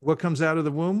 What comes out of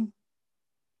the womb?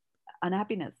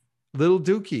 Unhappiness. Little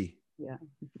Dookie. Yeah.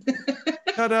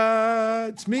 Ta-da!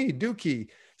 It's me, Dookie.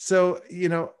 So,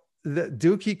 the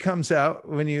Dookie comes out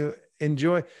when you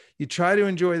try to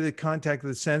enjoy the contact of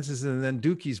the senses, and then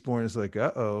Dookie's born. It's like,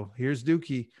 uh-oh, here's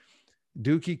Dookie.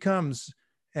 Dookie comes,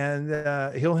 and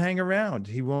he'll hang around.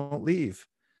 He won't leave.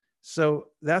 So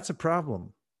that's a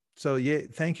problem. So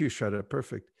thank you, Shraddha.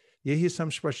 Perfect. Yehi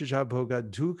samsparshaja bhoga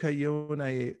dukkha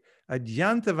yonaya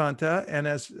adyantavanta. And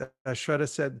as Shraddha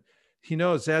said, he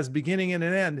knows as beginning and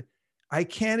an end. I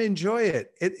can't enjoy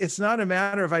it. It's not a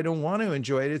matter of I don't want to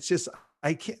enjoy it. It's just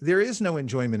I can't. There is no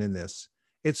enjoyment in this.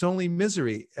 It's only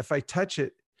misery if I touch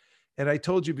it. And I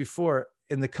told you before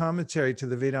in the commentary to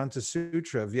the Vedanta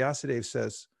Sutra, Vyasadeva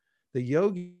says the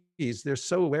yogis, they're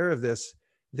so aware of this,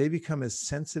 they become as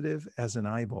sensitive as an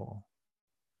eyeball.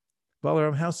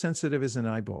 Balaram, how sensitive is an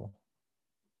eyeball?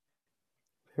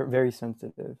 Very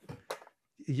sensitive.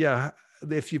 Yeah.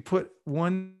 If you put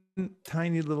one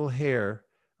tiny little hair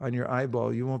on your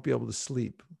eyeball, you won't be able to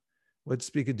sleep. What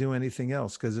speak of do anything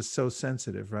else because it's so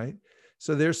sensitive, right?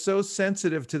 So they're so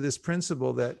sensitive to this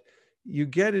principle that you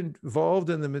get involved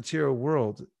in the material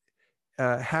world.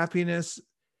 Happiness,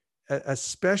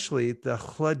 especially the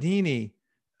Hladini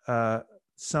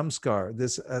samskar,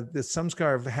 this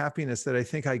samskar of happiness that I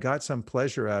think I got some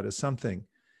pleasure out of something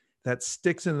that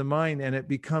sticks in the mind, and it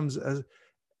becomes a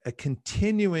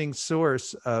continuing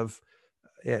source of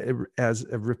as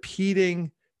a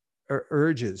repeating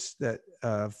urges that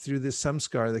through this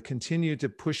samskar that continue to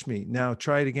push me. Now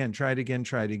try it again, try it again,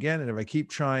 try it again. And if I keep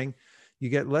trying, you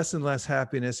get less and less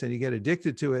happiness and you get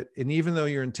addicted to it. And even though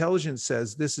your intelligence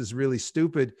says this is really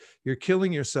stupid, you're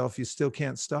killing yourself, you still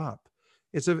can't stop.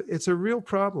 It's a real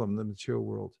problem, the material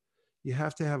world. You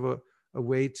have to have a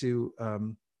way to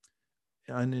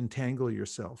unentangle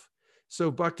yourself.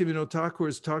 So Bhaktivinoda Thakur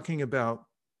is talking about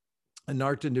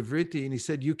anartha nivritti, and he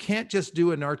said, you can't just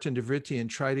do anartha nivritti and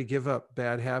try to give up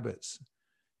bad habits.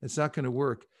 It's not going to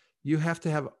work. You have to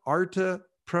have artha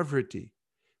pravritti,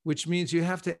 which means you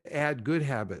have to add good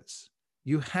habits.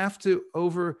 You have to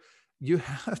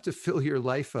fill your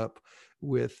life up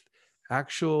with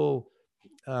actual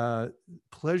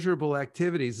pleasurable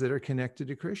activities that are connected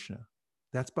to Krishna.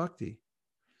 That's bhakti.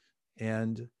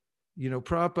 And,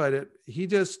 Prabhupada, he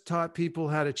just taught people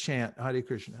how to chant Hare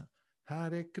Krishna.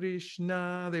 Hare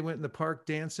Krishna. They went in the park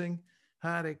dancing.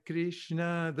 Hare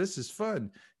Krishna. This is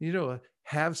fun.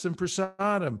 Have some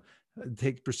prasadam.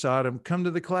 Take prasadam. Come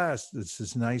to the class. This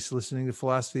is nice listening to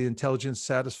philosophy, intelligence,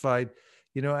 satisfied.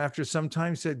 After some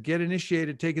time said, get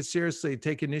initiated, take it seriously,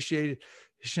 take initiation.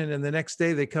 And the next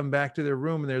day they come back to their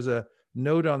room and there's a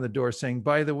note on the door saying,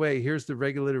 by the way, here's the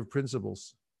regulative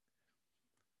principles.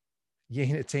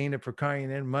 Yena tena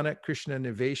prakaryanan mana Krishna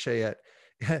niveshayat.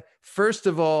 First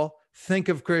of all, think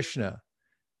of Krishna.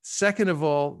 Second of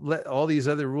all, let all these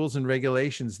other rules and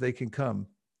regulations, they can come.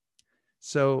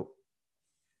 So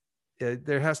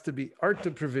there has to be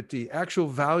artha pravritti, actual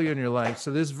value in your life.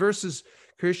 So this verse is,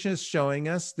 Krishna is showing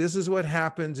us, this is what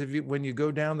happens when you go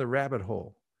down the rabbit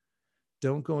hole.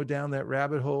 Don't go down that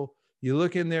rabbit hole. You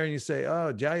look in there and you say,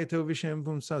 oh, Jayato Vishem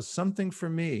Pumsa, something for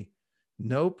me.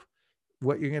 Nope.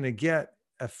 What you're going to get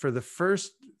for this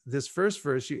first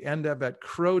verse, you end up at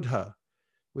krodha,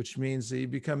 which means that you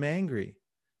become angry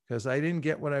because I didn't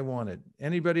get what I wanted.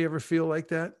 Anybody ever feel like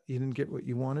that? You didn't get what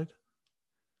you wanted?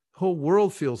 Whole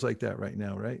world feels like that right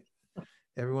now, right?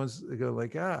 Everyone's go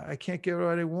like, I can't get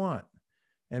what I want.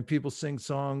 And people sing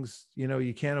songs,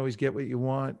 you can't always get what you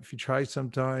want. If you try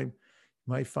sometime,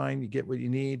 you might find you get what you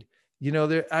need. You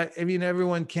know, I mean,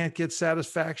 everyone can't get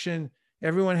satisfaction.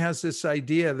 Everyone has this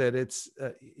idea that it's,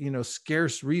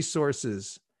 scarce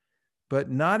resources, but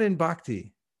not in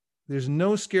bhakti. There's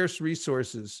no scarce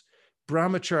resources.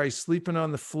 Brahmachari sleeping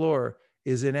on the floor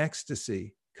is in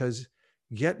ecstasy because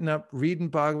getting up, reading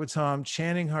Bhagavatam,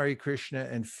 chanting Hare Krishna,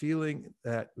 and feeling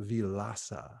that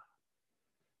vilasa.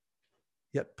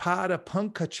 Yet pada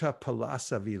pankacha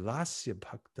palasa vilasya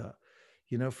bhakta.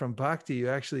 You know, from bhakti, you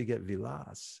actually get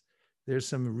vilas. There's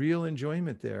some real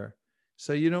enjoyment there.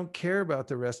 So you don't care about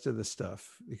the rest of the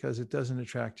stuff because it doesn't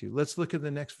attract you. Let's look at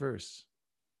the next verse.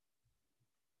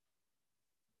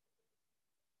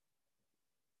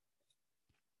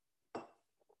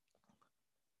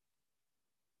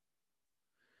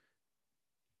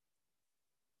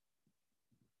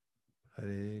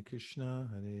 Hare Krishna,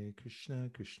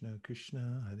 Krishna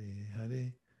Krishna, Hare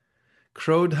Hare.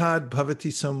 Krodhat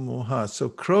bhavati samoha. So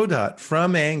krodhat,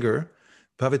 from anger,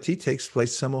 bhavati takes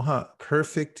place samoha,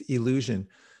 perfect illusion.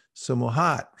 So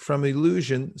mohat, from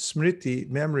illusion, smriti,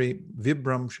 memory,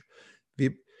 vibramaha,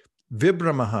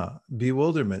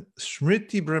 bewilderment,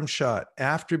 smriti bramshat,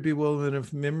 after bewilderment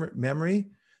of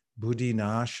memory,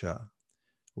 buddhinasha,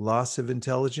 loss of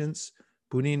intelligence,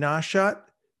 buddhinashat,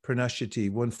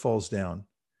 pranashyati, one falls down.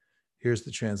 Here's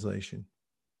the translation.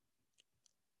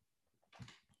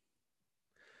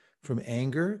 From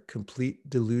anger, complete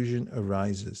delusion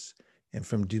arises, and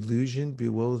from delusion,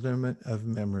 bewilderment of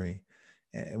memory.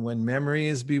 And when memory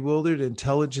is bewildered,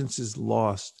 intelligence is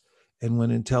lost. And when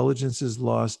intelligence is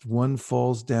lost, one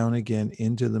falls down again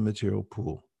into the material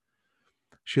pool.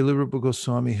 Srila Rupa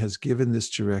Goswami has given this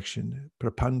direction.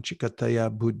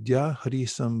 Prapanchikataya buddhya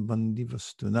harisambandhi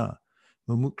vastuna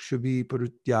mumukshavi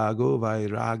parutyago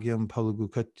vairagyam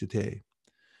palagukatyate.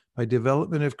 By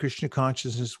development of Krishna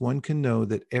consciousness, one can know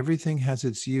that everything has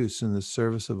its use in the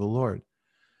service of the Lord.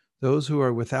 Those who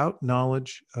are without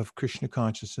knowledge of Krishna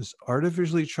consciousness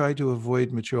artificially try to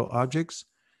avoid material objects,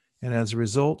 and as a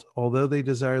result, although they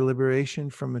desire liberation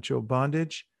from material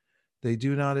bondage, they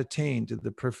do not attain to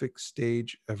the perfect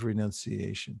stage of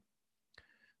renunciation.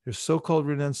 Their so-called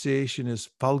renunciation is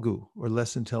falgu, or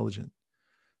less intelligent.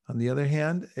 On the other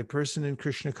hand, a person in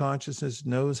Krishna consciousness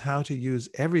knows how to use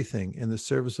everything in the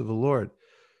service of the Lord.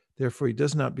 Therefore, he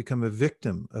does not become a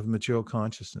victim of material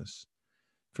consciousness.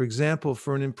 For example,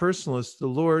 for an impersonalist, the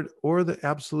Lord or the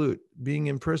Absolute, being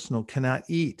impersonal, cannot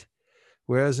eat,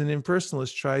 whereas an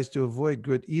impersonalist tries to avoid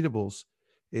good eatables.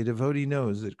 A devotee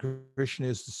knows that Krishna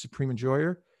is the supreme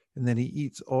enjoyer and that he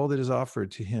eats all that is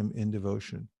offered to him in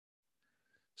devotion.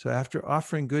 So after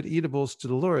offering good eatables to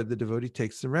the Lord, the devotee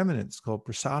takes the remnants called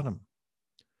prasadam.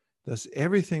 Thus,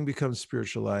 everything becomes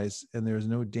spiritualized and there is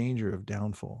no danger of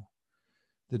downfall.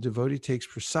 The devotee takes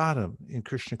prasadam in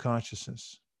Krishna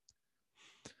consciousness,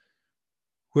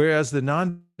 whereas the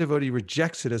non-devotee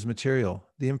rejects it as material.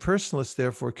 The impersonalist,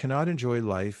 therefore, cannot enjoy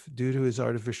life due to his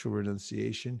artificial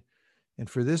renunciation, and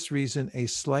for this reason, a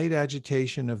slight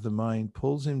agitation of the mind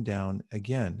pulls him down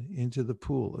again into the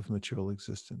pool of material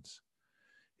existence.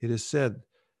 It is said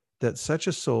that such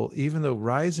a soul, even though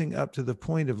rising up to the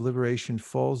point of liberation,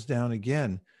 falls down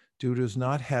again due to his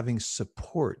not having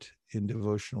support in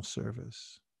devotional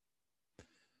service.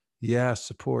 Yeah,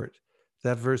 support.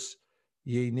 That verse,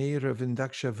 Yenera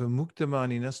vindaksha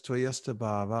vimuktamaninas toyasta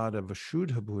bhavada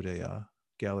vashudha buddhaya,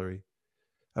 gallery.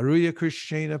 Aruya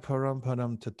Krishna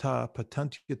paramparam tata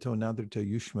patantyato nadrita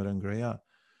yushmarangraya.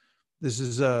 This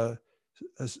is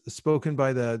spoken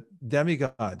by the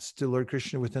demigods to Lord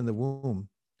Krishna within the womb.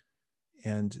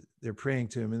 And they're praying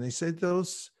to him. And they say,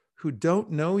 those who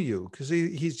don't know you, because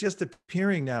he's just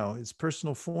appearing now, his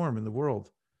personal form in the world,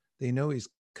 they know he's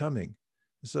coming.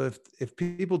 So if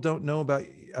people don't know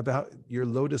about your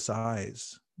lotus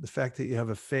eyes, the fact that you have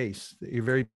a face, that you're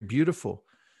very beautiful,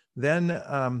 then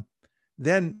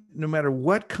no matter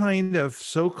what kind of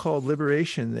so-called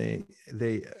liberation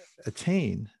they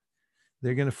attain,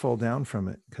 they're going to fall down from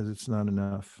it because it's not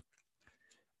enough.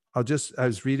 I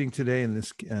was reading today in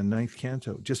this ninth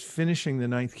canto, just finishing the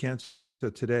ninth canto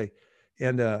today.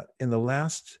 And in the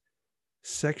last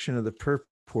section of the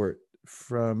purport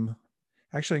from,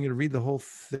 actually, I'm going to read the whole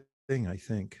thing, I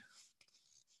think.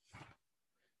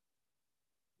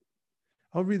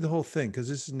 I'll read the whole thing because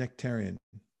this is nectarian.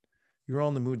 You're all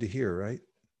in the mood to hear, right?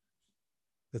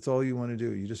 That's all you want to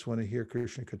do. You just want to hear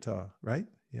Krishna Katha, right?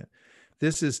 Yeah.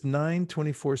 This is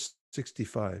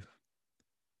 9:24:65.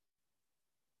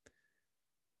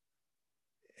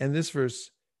 And this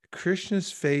verse,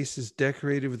 Krishna's face is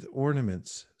decorated with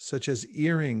ornaments, such as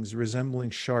earrings resembling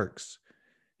sharks.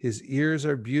 His ears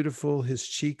are beautiful, his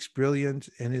cheeks brilliant,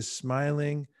 and his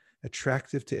smiling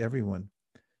attractive to everyone.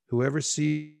 Whoever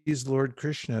sees Lord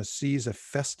Krishna sees a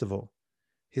festival.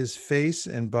 His face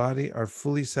and body are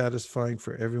fully satisfying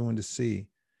for everyone to see.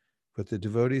 But the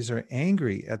devotees are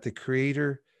angry at the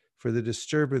Creator for the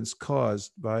disturbance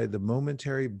caused by the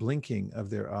momentary blinking of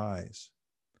their eyes.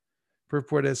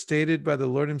 Purport as stated by the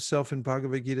Lord himself in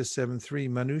Bhagavad Gita 7.3,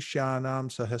 Manushyanam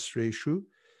sahasreshu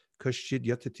kaschid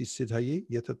yatati siddhaye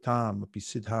yatatam api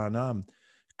siddhanam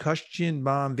kaschin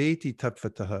mam veti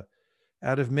tattvataha.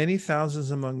 Out of many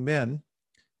thousands among men,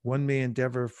 one may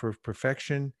endeavor for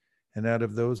perfection, and out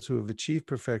of those who have achieved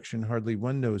perfection, hardly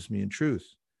one knows me in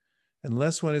truth.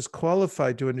 Unless one is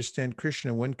qualified to understand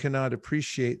Krishna, one cannot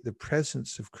appreciate the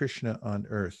presence of Krishna on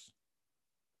earth.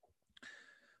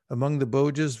 Among the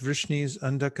Bhojas, Vrishnis,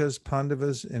 Andakas,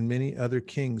 Pandavas, and many other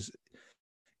kings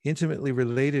intimately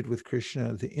related with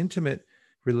Krishna, the intimate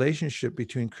relationship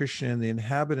between Krishna and the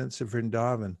inhabitants of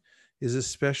Vrindavan is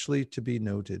especially to be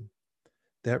noted.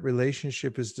 That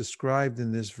relationship is described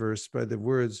in this verse by the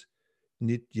words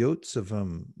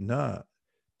Nityotsavam na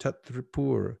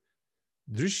tatripur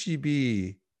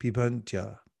drishibi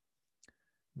pibantya.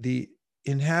 The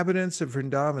inhabitants of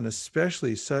Vrindavan,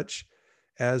 especially such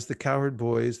as the cowherd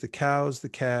boys, the cows, the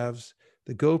calves,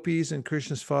 the gopis, and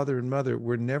Krishna's father and mother,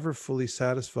 were never fully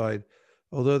satisfied,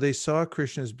 although they saw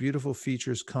Krishna's beautiful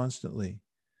features constantly.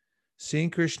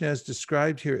 Seeing Krishna as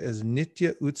described here as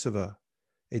Nitya Utsava,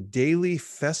 a daily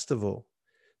festival,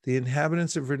 the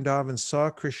inhabitants of Vrindavan saw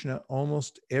Krishna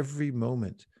almost every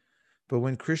moment. But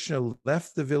when Krishna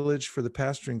left the village for the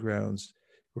pasturing grounds,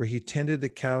 where he tended the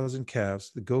cows and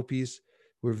calves, the gopis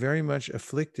were very much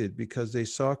afflicted because they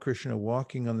saw Krishna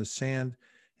walking on the sand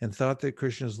and thought that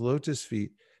Krishna's lotus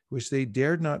feet, which they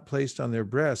dared not place on their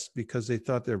breasts because they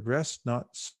thought their breasts not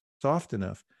soft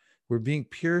enough, were being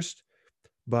pierced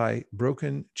by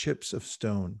broken chips of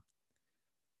stone.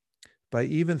 By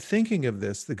even thinking of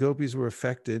this, the gopis were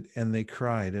affected and they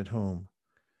cried at home.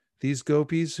 These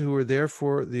gopis, who were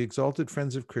therefore the exalted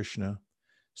friends of Krishna,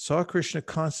 saw Krishna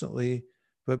constantly,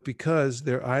 but because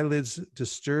their eyelids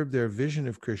disturbed their vision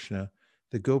of Krishna,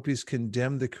 the gopis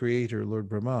condemned the Creator, Lord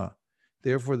Brahma.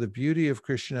 Therefore, the beauty of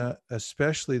Krishna,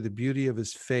 especially the beauty of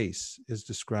his face, is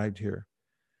described here.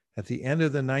 At the end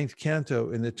of the 9th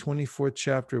canto, in the 24th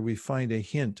chapter, we find a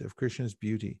hint of Krishna's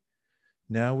beauty.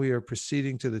 Now we are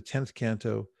proceeding to the 10th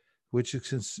canto, which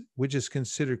is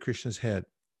considered Krishna's head.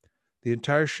 The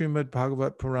entire Srimad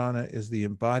Bhagavat Purana is the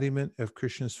embodiment of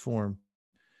Krishna's form,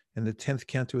 and the 10th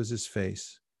canto is his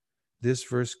face. This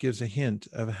verse gives a hint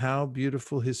of how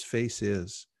beautiful his face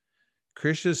is.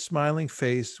 Krishna's smiling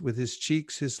face with his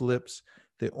cheeks, his lips,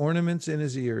 the ornaments in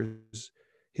his ears,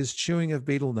 his chewing of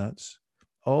betel nuts,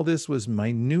 all this was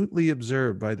minutely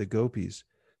observed by the gopis,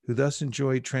 who thus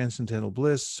enjoyed transcendental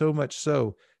bliss, so much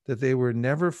so that they were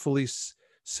never fully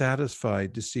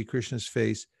satisfied to see Krishna's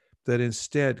face, but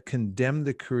instead condemned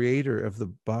the Creator of the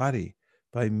body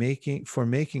by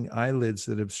making eyelids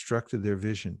that obstructed their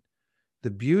vision.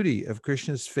 The beauty of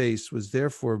Krishna's face was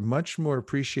therefore much more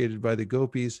appreciated by the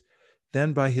gopis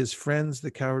than by his friends,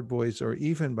 the cowherd boys, or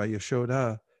even by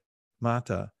Yashoda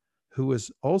Mata, who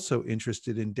was also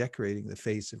interested in decorating the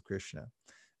face of Krishna.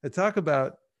 I talk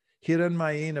about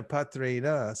Hiranmayena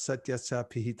patrena satyasa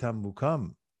pihitam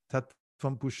mukam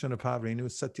tattvam pushana pavrenu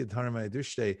satyadharma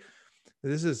drishte.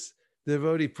 This is the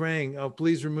devotee praying, oh,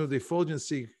 please remove the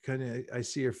effulgency, I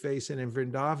see your face. And in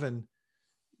Vrindavan,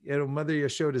 Mother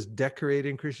Yashoda is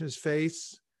decorating Krishna's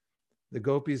face. The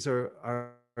gopis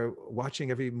are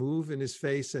watching every move in his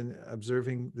face and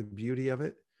observing the beauty of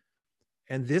it.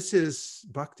 And this is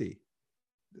bhakti.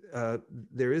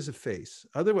 There is a face.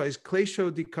 Otherwise,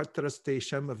 klesho di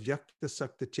kartarastesham avyakta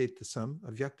sakta chetasam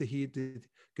avyakta hi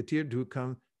gatir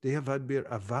dukam dehavadbir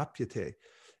avapyate.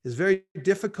 It's very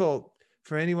difficult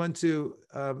for anyone to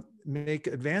make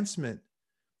advancement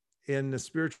in the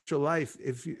spiritual life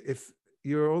if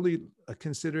you're only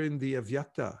considering the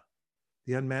avyakta,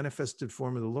 the unmanifested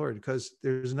form of the Lord, because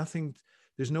there's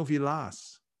no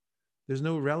vilas, there's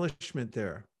no relishment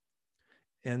there.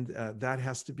 And that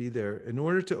has to be there. In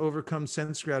order to overcome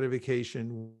sense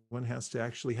gratification, one has to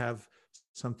actually have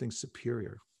something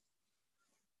superior.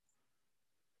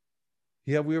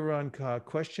 Yeah, we were on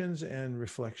questions and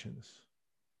reflections.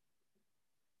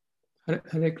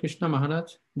 Hare Krishna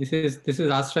Maharaj. This is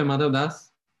Ashray Madhav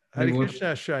Das. Hare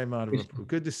Krishna, Ashray Madhav.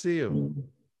 Good to see you.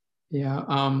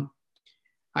 Yeah.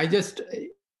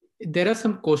 There are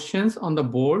some questions on the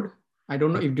board. I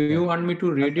don't know if do you want me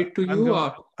to read it to you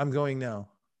or I'm going now.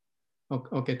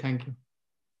 Okay, thank you.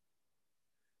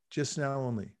 Just now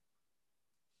only.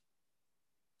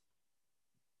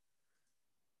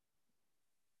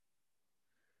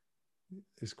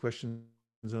 There's questions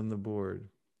on the board.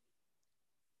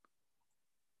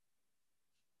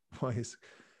 Why is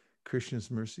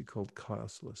Krishna's mercy called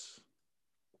causeless?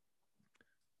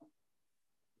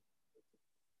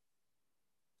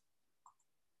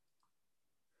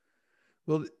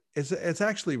 Well, it's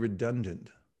actually redundant.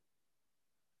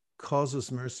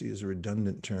 Causeless mercy is a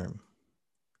redundant term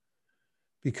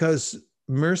because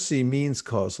mercy means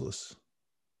causeless.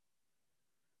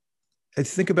 I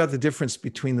think about the difference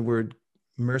between the word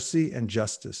mercy and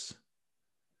justice.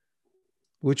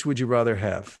 Which would you rather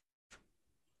have?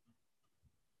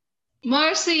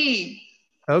 Mercy.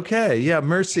 Okay, yeah,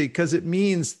 mercy, because it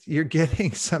means you're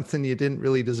getting something you didn't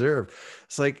really deserve.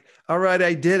 It's like, all right,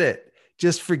 I did it.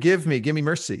 Just forgive me. Give me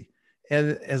mercy.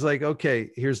 And it's like, okay,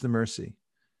 here's the mercy.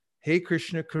 Hey,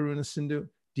 Krishna Karuna Sindhu,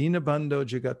 Dinabandho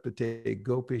Jagatpate,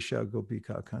 Gopesha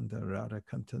Gopika Kanta Radha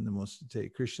Kanta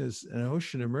Namostate. Krishna is an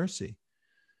ocean of mercy.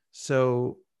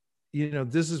 So,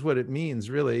 this is what it means,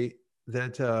 really,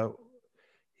 that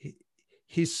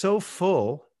he's so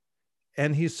full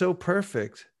and he's so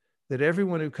perfect that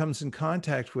everyone who comes in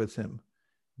contact with him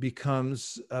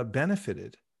becomes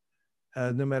benefited,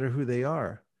 no matter who they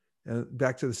are.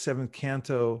 Back to the 7th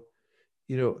canto,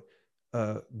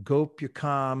 Gopya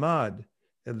Kamad,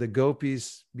 the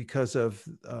gopis, because of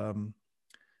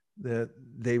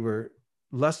they were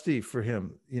lusty for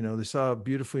him. They saw a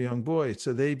beautiful young boy,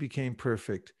 so they became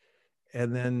perfect.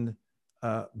 And then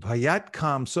Bhayat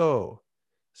Kamso.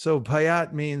 So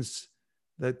Bhayat means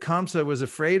that Kamsa was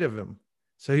afraid of him.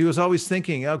 So he was always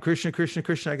thinking, oh, Krishna, Krishna,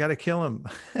 Krishna, I got to kill him.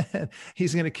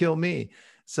 He's going to kill me.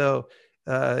 So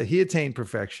he attained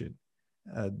perfection.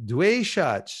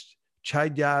 Dveshat,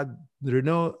 Chaidya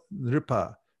Drino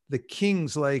Nripa, the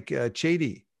kings like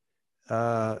Chedi,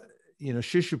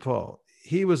 Shishupal,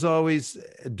 he was always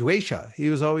Dvesha. He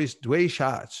was always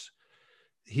Dveshat.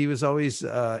 He was always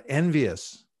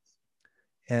envious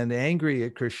and angry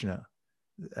at Krishna.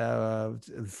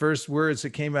 The first words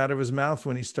that came out of his mouth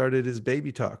when he started his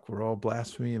baby talk were all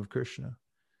blasphemy of Krishna.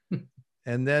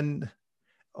 And then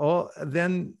all of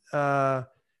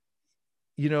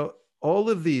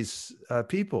these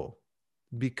people,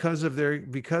 because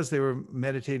they were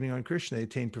meditating on Krishna, they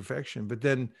attained perfection. But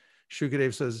then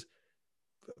Shukadeva says,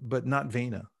 but not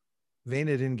Vena.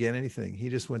 Vena didn't get anything. He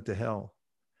just went to hell.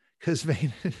 Because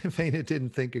Vena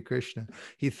didn't think of Krishna.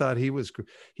 He thought he was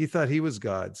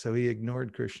God, so he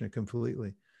ignored Krishna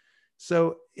completely.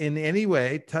 So in any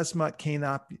way, tasmat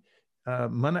kenap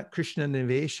manat Krishna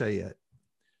niveshayat.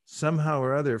 Somehow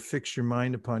or other, fix your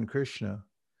mind upon Krishna,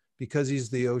 because he's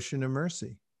the ocean of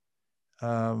mercy.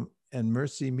 And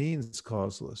mercy means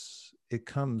causeless. It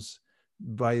comes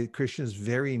by Krishna's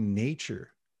very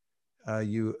nature.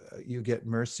 You get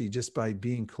mercy just by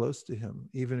being close to him.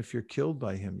 Even if you're killed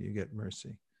by him, you get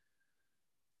mercy.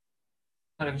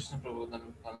 Hare Krishna, Prabhu.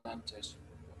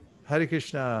 Hare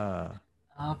Krishna.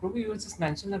 Prabhu, you just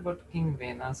mentioned about King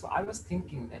Vena. So I was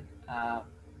thinking that,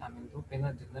 though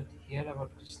Vena did not hear about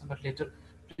Krishna, but later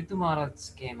Prithu Maharaj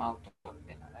came out of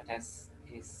Vena, right, as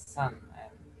his son.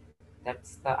 And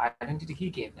that's the identity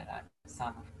he gave, that I'm the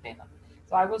son of Vena.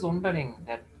 So I was wondering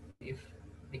that if,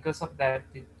 because of that,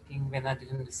 King Vena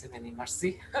didn't receive any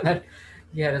mercy, that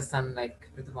he had a son like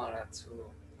Prithu Maharaj, who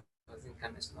was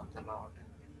incarnation of the Lord.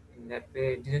 And in that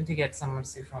way, didn't he get some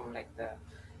mercy from like the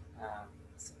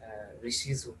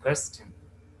rishis who cursed him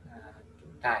to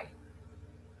die?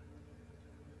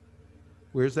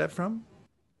 Where's that from?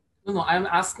 No, I'm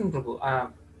asking Prabhu.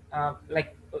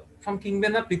 From King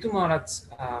Vena, Prithu Maharaj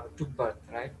took birth,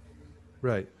 right?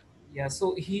 Right. Yeah,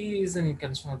 so he is an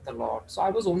incarnation of the Lord. So I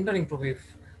was wondering, Prabhu,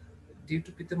 if due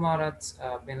to Prithu Maharaj,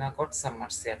 Vena got some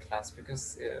mercy at last,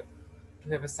 because to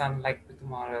have a son like Prithu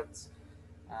Maharaj,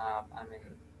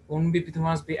 won't Prithu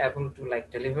Maharaj be able to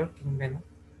like deliver King Vena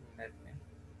in that way?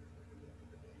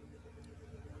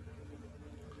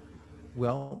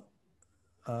 Well,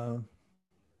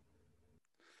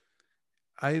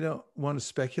 I don't want to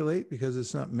speculate because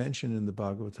it's not mentioned in the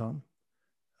Bhagavatam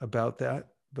about that,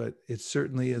 but it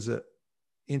certainly is an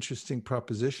interesting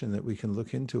proposition that we can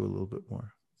look into a little bit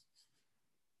more.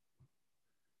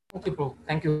 Okay, bro.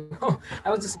 Thank you.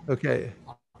 I was just okay.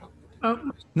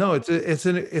 No,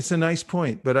 it's a nice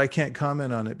point, but I can't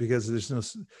comment on it because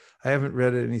I haven't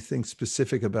read anything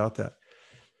specific about that.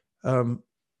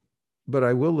 But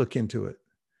I will look into it.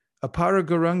 Apara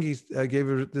Gaurangi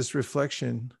gave this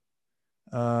reflection.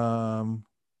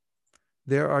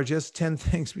 There are just 10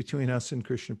 things between us and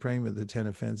Krishna Prema, the 10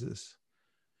 offenses.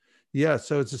 Yeah,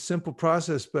 so it's a simple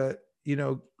process, but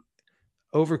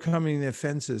overcoming the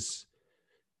offenses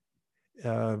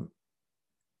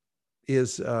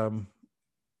is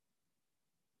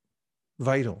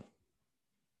vital.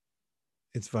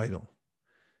 It's vital.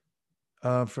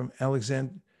 From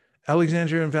Alexander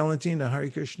Alexandra and Valentina, Hare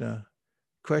Krishna.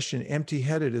 Question,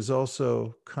 empty-headed is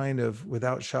also kind of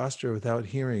without Shastra, without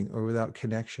hearing, or without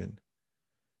connection.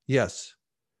 Yes,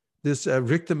 this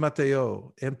Rikta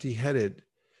Mateo, empty-headed,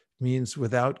 means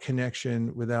without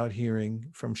connection, without hearing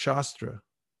from Shastra.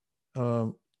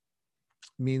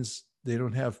 Means they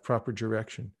don't have proper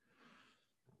direction.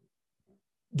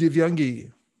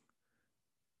 Divyangi,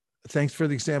 thanks for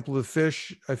the example of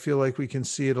fish. I feel like we can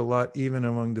see it a lot even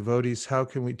among devotees. How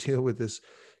can we deal with this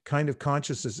kind of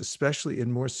consciousness, especially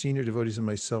in more senior devotees than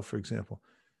myself, for example?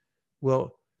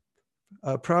 Well,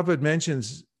 Prabhupada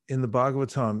mentions in the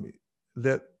Bhagavatam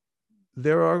that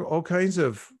there are all kinds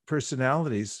of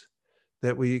personalities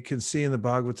that we can see in the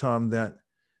Bhagavatam that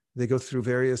they go through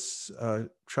various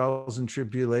trials and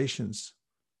tribulations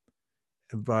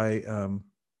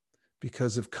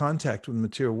because of contact with the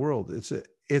material world. It's a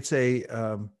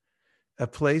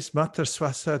place, Matra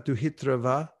Swasa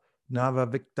Duhitrava Nava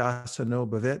Viktasano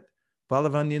Bhavet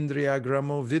Balavanyindriya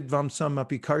Gramo Vidvamsam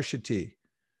Api Karshati.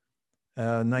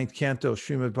 9th canto,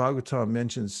 Srimad Bhagavatam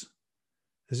mentions,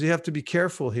 as you have to be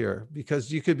careful here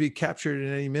because you could be captured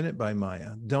in any minute by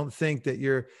Maya. Don't think that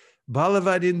you're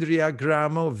Balavadindriya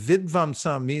Gramo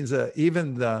Vidvamsam means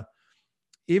even the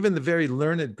very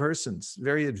learned persons,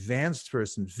 very advanced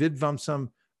persons, Vidvamsam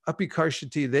Api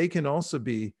Karshati, they can also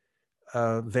be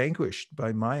vanquished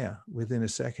by Maya within a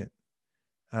second.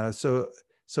 So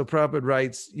Prabhupada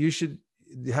writes, you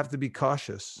have to be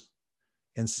cautious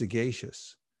and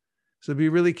sagacious. So be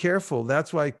really careful.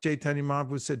 That's why Chaitanya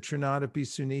Mahaprabhu said, Trinad api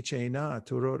sunichena,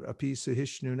 Turot api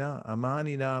suhishnuna,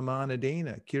 amanina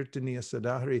amanadena, kirtaniya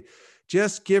sadahari.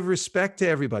 Just give respect to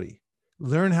everybody.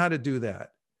 Learn how to do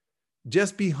that.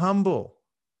 Just be humble.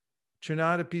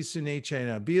 Trinad api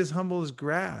sunichena. Be as humble as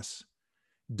grass.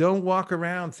 Don't walk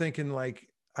around thinking like,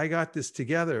 I got this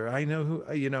together. I know who,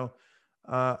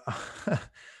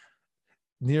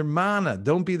 Nirmana,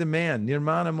 don't be the man.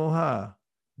 Nirmana moha.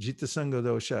 Jita Sangha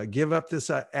dosha. Give up this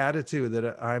attitude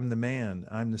that I'm the man,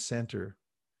 I'm the center,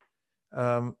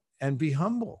 and be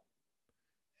humble.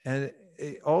 And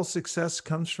all success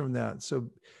comes from that.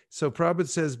 So Prabhupada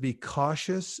says, be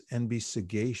cautious and be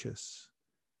sagacious.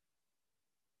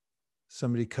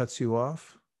 Somebody cuts you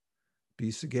off,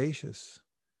 be sagacious.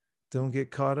 Don't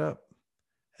get caught up.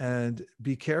 And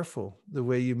be careful the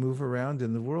way you move around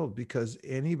in the world, because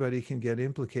anybody can get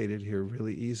implicated here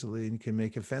really easily and can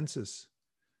make offenses.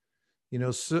 You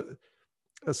know,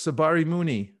 Sabari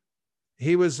Muni,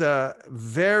 he was a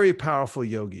very powerful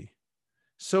yogi.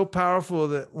 So powerful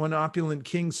that one opulent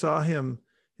king saw him.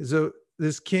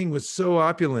 This king was so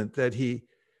opulent that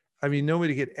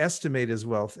nobody could estimate his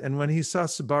wealth. And when he saw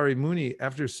Sabari Muni,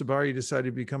 after Sabari decided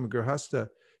to become a Grihastha,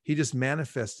 he just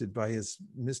manifested by his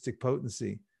mystic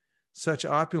potency such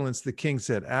opulence, the king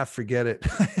said, forget it.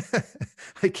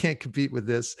 I can't compete with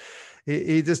this.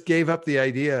 He just gave up the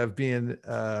idea of being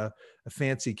a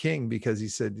fancy king because he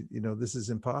said, this is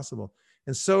impossible.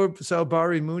 And so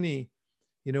Bari Muni,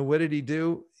 what did he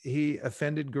do? He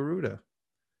offended Garuda,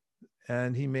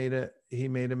 and he made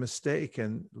a mistake.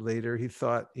 And later he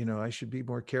thought, I should be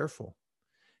more careful.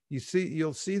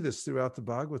 You'll see this throughout the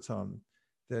Bhagavatam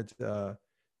that,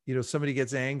 somebody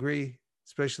gets angry,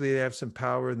 especially they have some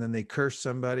power, and then they curse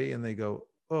somebody and they go,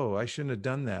 oh, I shouldn't have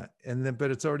done that.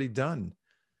 But it's already done.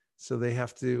 So they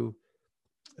have to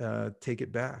take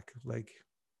it back. Like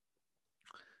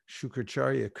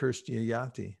Shukracharya cursed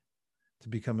Yayati to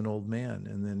become an old man.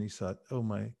 And then he thought, oh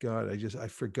my God, I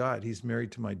forgot he's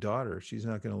married to my daughter. She's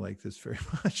not going to like this very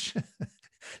much.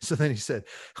 So then he said,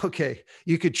 okay,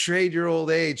 you could trade your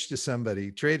old age to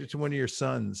somebody, trade it to one of your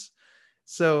sons.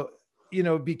 So,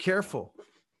 be careful.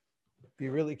 Be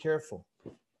really careful.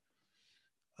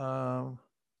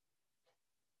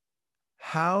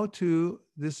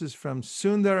 This is from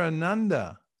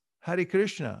Sundarananda, Hare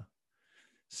Krishna.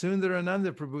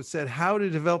 Sundarananda Prabhu said, how to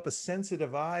develop a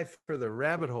sensitive eye for the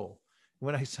rabbit hole.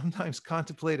 When I sometimes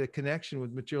contemplate a connection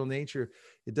with material nature,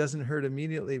 it doesn't hurt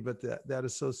immediately, but that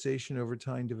association over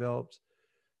time develops,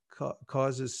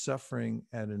 causes suffering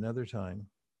at another time.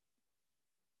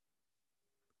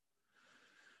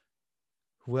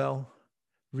 Well,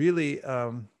 really,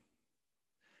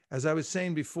 as I was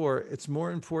saying before, it's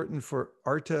more important for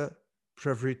arta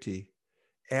pravriti,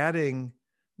 adding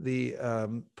the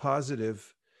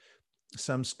positive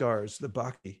samskars, the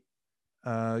bhakti.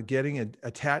 Getting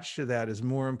attached to that is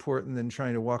more important than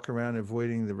trying to walk around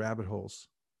avoiding the rabbit holes.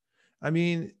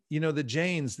 The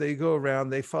Jains, they go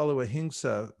around, they follow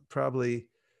ahimsa probably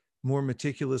more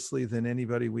meticulously than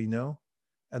anybody we know,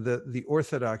 the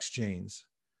Orthodox Jains.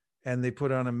 And they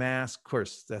put on a mask. Of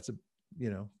course, that's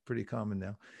pretty common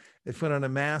now. They put on a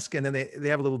mask, and then they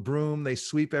have a little broom. They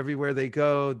sweep everywhere they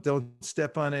go. Don't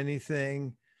step on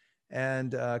anything.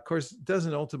 And of course, it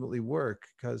doesn't ultimately work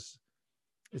because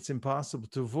it's impossible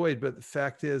to avoid. But the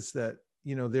fact is that,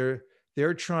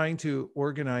 they're trying to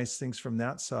organize things from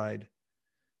that side.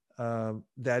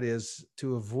 That is,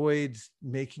 to avoid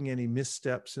making any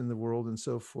missteps in the world and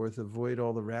so forth, avoid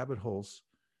all the rabbit holes.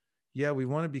 Yeah, we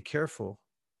want to be careful.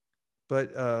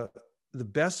 But the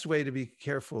best way to be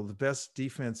careful, the best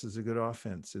defense is a good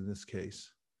offense in this case.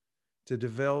 To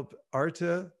develop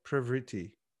arta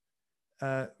pravriti,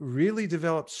 really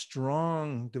develop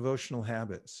strong devotional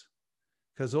habits,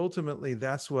 because ultimately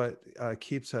that's what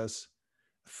keeps us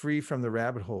free from the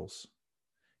rabbit holes.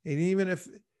 And even if,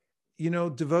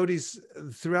 devotees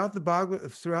throughout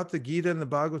the Gita and the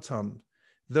Bhagavatam,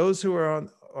 those who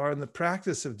are in the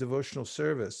practice of devotional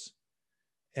service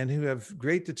and who have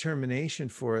great determination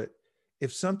for it,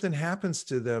 if something happens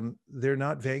to them, they're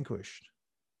not vanquished.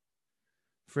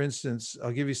 For instance,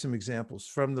 I'll give you some examples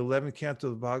from the 11th canto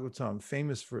of the Bhagavatam,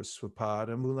 famous verse, Swapada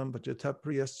mulam bhajata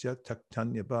priyasya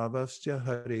taktanya bhavasya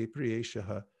hare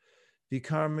priyeshaha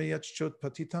vikarmayachot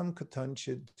patitam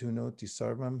katanchid dunoti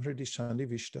sarvam hridishani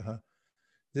vishtaha.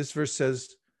 This verse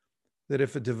says that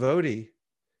if a devotee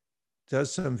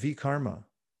does some vikarma,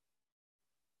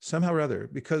 somehow or other,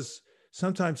 because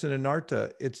sometimes in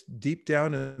anartha, it's deep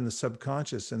down in the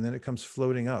subconscious, and then it comes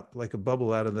floating up like a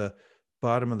bubble out of the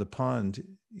bottom of the pond,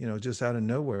 just out of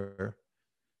nowhere.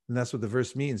 And that's what the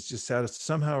verse means. Just out of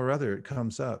somehow or other, it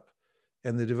comes up,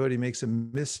 and the devotee makes a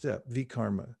misstep,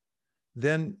 vikarma.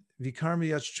 Then vikarma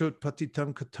yachot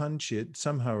patitam katanchit,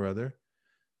 somehow or other,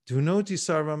 dunoti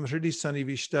sarvam hridisani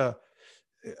vishta.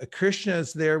 Krishna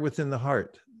is there within the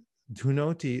heart.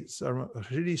 Dunoti sarvam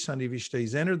hridisani vishta.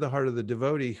 He's entered the heart of the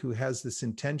devotee who has this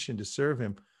intention to serve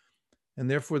him. And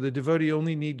therefore the devotee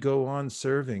only need go on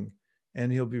serving,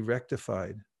 and he'll be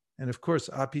rectified. And of course,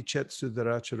 apichet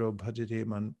sudaracharo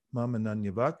bhajate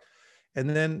mamananyavak. And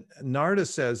then Narada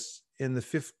says in the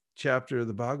 5th chapter of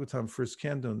the Bhagavatam, 1st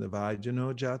canto, the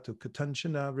Vajano Jatu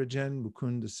Katanchana Rajan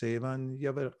Mukunda Sevan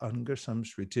Yavar Angar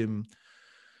Samsritim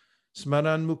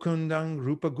Smaran Mukundang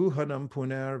Rupa Guhanam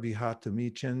Punar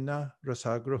Vihatamichena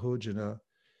Rasagrahojana.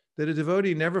 That a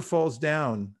devotee never falls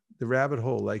down the rabbit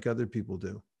hole like other people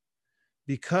do,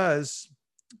 because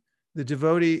the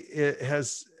devotee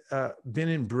has been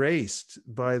embraced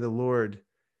by the Lord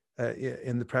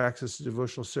in the practice of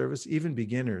devotional service. Even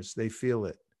beginners, they feel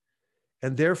it.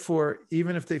 And therefore,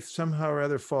 even if they somehow or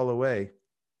other fall away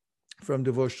from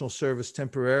devotional service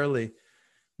temporarily,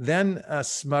 then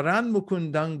smaran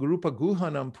mukundang rupa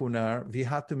guhanam punar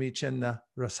vihatami chenna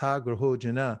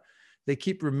rasagrahojana. They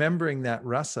keep remembering that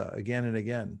rasa again and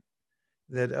again.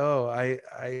 That, oh,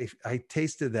 I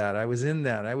tasted that. I was in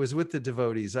that. I was with the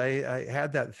devotees. I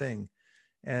had that thing.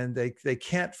 And they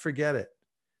can't forget it,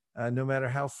 no matter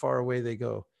how far away they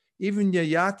go. Even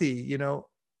Yayati,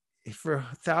 for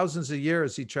thousands of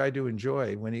years, he tried to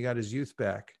enjoy when he got his youth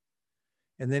back.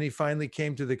 And then he finally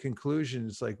came to the conclusion,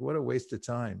 it's like, what a waste of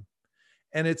time.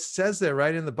 And it says there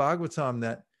right in the Bhagavatam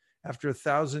that after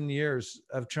 1,000 years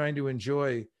of trying to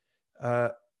enjoy,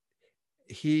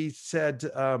 he said,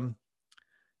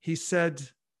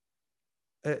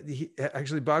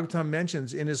 actually Bhagavatam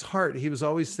mentions in his heart, he was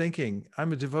always thinking,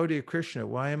 I'm a devotee of Krishna.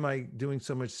 Why am I doing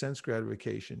so much sense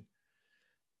gratification?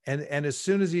 And as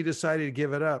soon as he decided to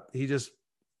give it up,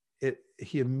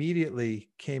 he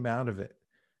immediately came out of it.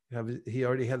 He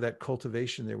already had that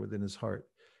cultivation there within his heart.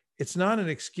 It's not an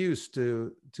excuse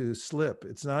to slip.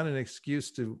 It's not an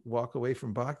excuse to walk away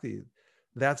from bhakti.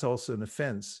 That's also an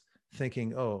offense,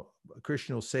 thinking, oh,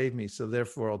 Krishna will save me, so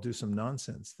therefore I'll do some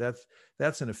nonsense.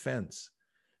 That's an offense.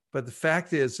 But the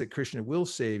fact is that Krishna will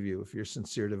save you if you're a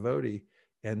sincere devotee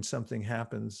and something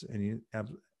happens and you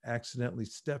accidentally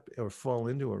step or fall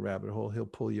into a rabbit hole, he'll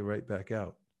pull you right back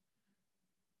out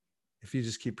if you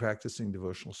just keep practicing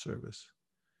devotional service.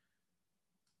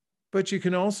 But you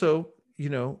can also,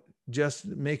 just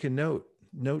make a note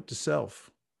to self.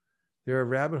 There are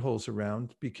rabbit holes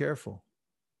around, be careful.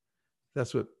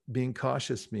 That's what being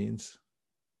cautious means.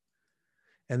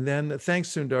 And then, thanks,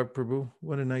 Sundar Prabhu.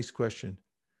 What a nice question.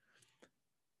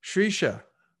 Shrisha,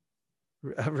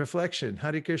 reflection,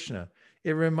 Hare Krishna.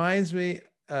 It reminds me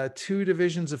 2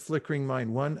 divisions of flickering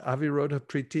mind. 1, avirodha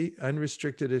priti,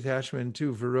 unrestricted attachment. And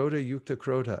 2, virodha yukta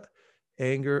krodha,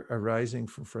 anger arising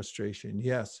from frustration.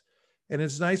 Yes. And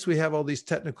it's nice we have all these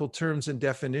technical terms and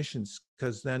definitions,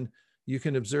 because then you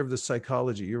can observe the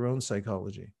psychology, your own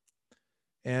psychology.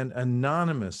 And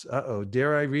anonymous,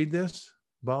 dare I read this,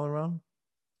 Balaram?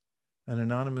 An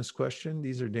anonymous question.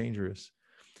 These are dangerous.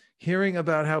 Hearing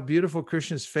about how beautiful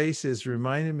Krishna's face is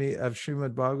reminded me of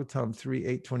Srimad Bhagavatam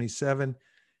 3:827,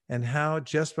 and how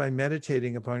just by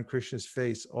meditating upon Krishna's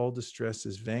face, all distress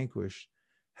is vanquished.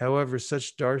 However,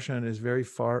 such darshan is very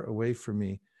far away from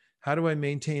me. How do I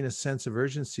maintain a sense of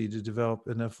urgency to develop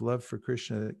enough love for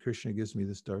Krishna that Krishna gives me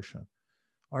this darshan?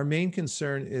 Our main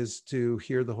concern is to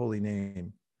hear the holy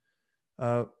name,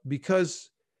 because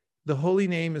the holy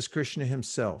name is Krishna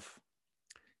himself.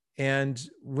 And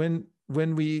when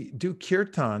we do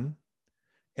kirtan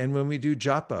and when we do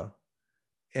japa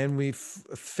and we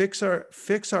fix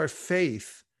our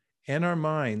faith and our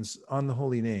minds on the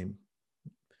holy name,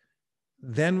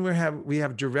 then we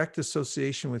have direct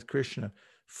association with Krishna.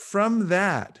 From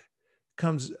that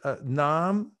comes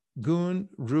Nam, Gun,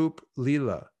 Rup,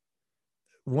 Lila,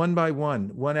 one by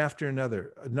one after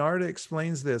another. Narada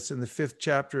explains this in the 5th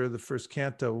chapter of the 1st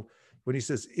canto when he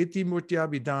says, Iti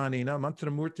murtyabhidanena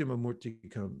mantramurtima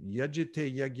murtikam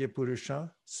yajite yagya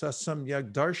purusha sasam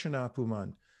yag darshana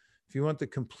puman. If you want the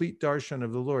complete darshan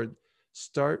of the Lord,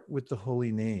 start with the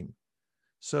holy name.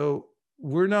 So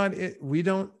we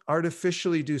don't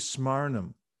artificially do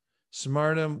smarnam.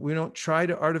 We don't try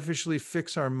to artificially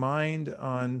fix our mind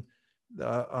on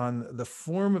the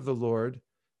form of the Lord.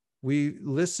 We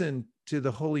listen to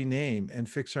the holy name and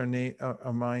fix our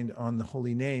mind on the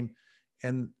holy name.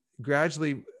 And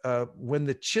gradually, when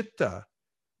the chitta,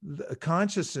 the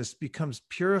consciousness becomes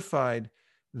purified,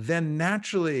 then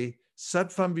naturally,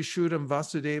 sattvam vishuddham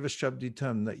vasudeva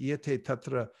shabditam na iyate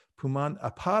tatra puman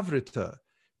apavrita,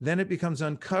 then it becomes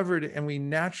uncovered and we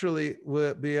naturally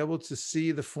will be able to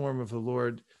see the form of the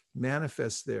Lord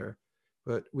manifest there.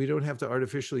 But we don't have to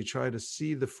artificially try to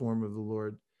see the form of the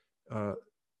Lord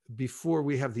before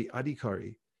we have the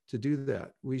adhikari to do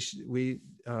that.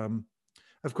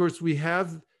 Of course, we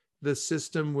have the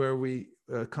system where we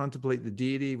contemplate the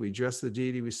deity, we dress the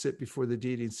deity, we sit before the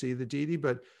deity and see the deity,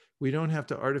 but we don't have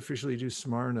to artificially do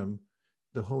smarnam.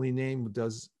 The holy name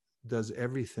does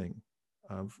everything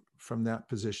from that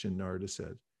position, Narada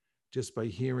said, just by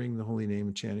hearing the holy name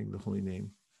and chanting the holy name.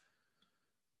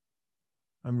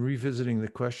 I'm revisiting the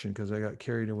question because I got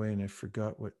carried away and I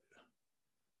forgot what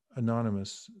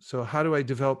anonymous. So how do I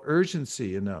develop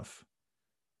urgency enough?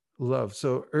 Love.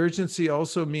 So urgency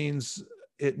also means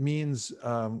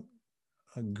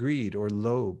greed or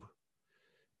lobe.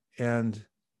 And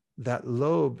that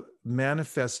lobe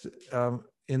manifests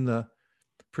in the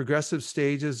progressive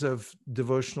stages of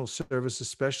devotional service,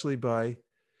 especially by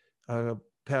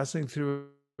passing through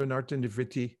anartha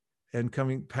nivritti and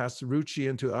coming past ruchi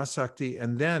into asakti,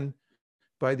 and then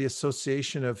by the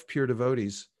association of pure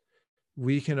devotees,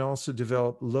 we can also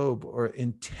develop lobe or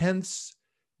intense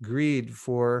greed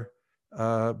for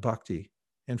bhakti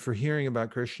and for hearing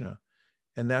about Krishna.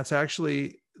 And that's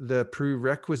actually the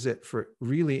prerequisite for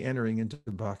really entering into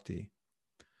bhakti,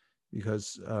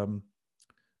 because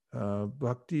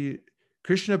bhakti,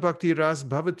 Krishna bhakti ras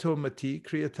bhavato mati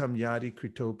kriyatam yadi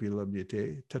kritopi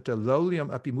labhyate tata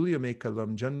laulyam apimulyam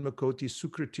ekalam janmakoti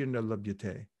sukritirna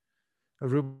labhyate.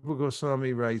 Rupa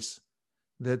Goswami writes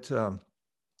that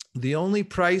the only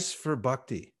price for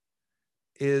bhakti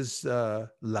is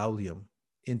laulyam,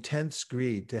 intense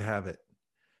greed to have it,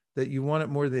 that you want it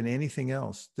more than anything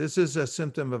else. This is a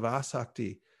symptom of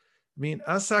asakti. I mean,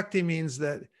 asakti means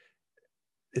that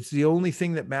it's the only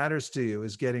thing that matters to you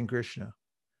is getting Krishna.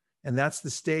 And that's the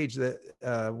stage that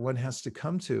one has to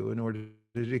come to in order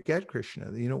to get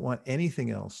Krishna. You don't want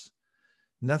anything else.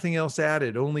 Nothing else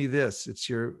added, only this. It's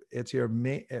your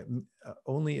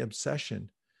only obsession.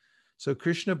 So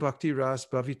Krishna bhakti ras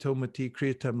bhavito mati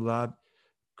kritam lab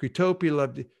kritopi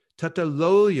labdi tata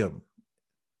lolyam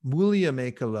mulyam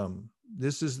ekalam.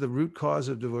 This is the root cause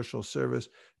of devotional service.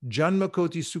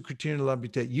 Janmakoti sukritirna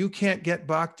labhyate. You can't get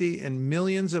bhakti in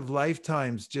millions of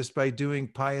lifetimes just by doing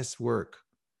pious work.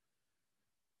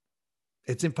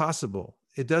 It's impossible.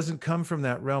 It doesn't come from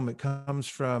that realm. It comes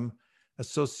from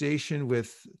association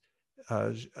with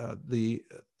the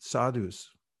sadhus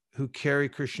who carry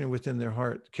Krishna within their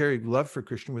heart, carry love for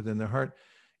Krishna within their heart.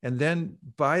 And then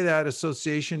by that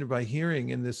association, by hearing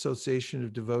in the association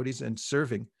of devotees and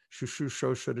serving,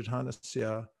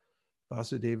 Shushrushodhanasya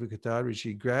Vasudeva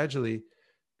Katarishi, gradually,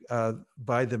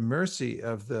 by the mercy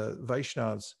of the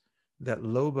Vaishnavas, that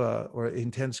lobha or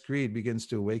intense greed begins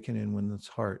to awaken in one's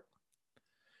heart.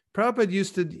 Prabhupada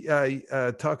used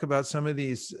to talk about some of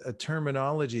these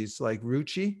terminologies like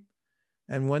ruchi.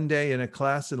 And one day in a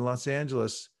class in Los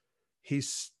Angeles, he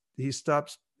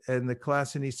stops in the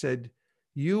class and he said,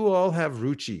 "You all have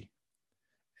ruchi."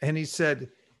 And he said,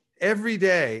 "Every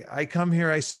day I come here,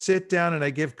 I sit down and I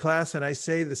give class and I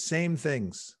say the same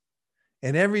things.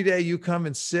 And every day you come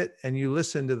and sit and you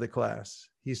listen to the class."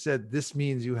 He said, this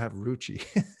means you have ruchi.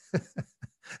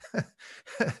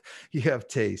 You have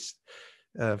taste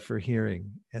for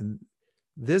hearing. And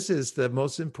this is the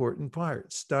most important part.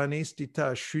 Stani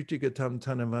stita shrutigatam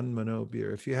tanavan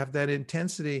manobir. If you have that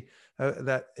intensity,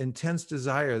 that intense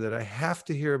desire that I have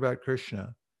to hear about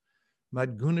Krishna,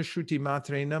 madguna shruti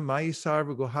matrena mai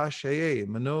sarva gohashaye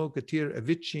mano gatir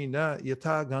avichina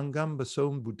yata gangam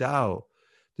basom budao.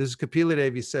 This is Kapila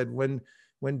Devi said, when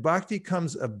bhakti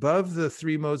comes above the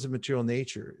three modes of material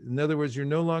nature, in other words, you're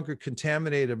no longer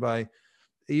contaminated by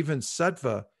even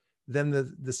sattva, then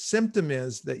the symptom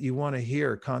is that you want to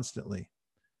hear constantly.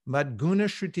 Madguna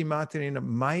shruti matrena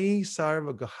mai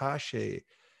sarva gahashe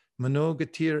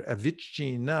manogatir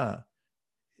avichina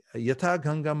yata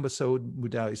gangam basod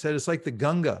mudao. He said it's like the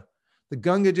Ganga. The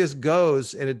Ganga just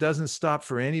goes and it doesn't stop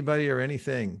for anybody or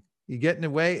anything. You get in the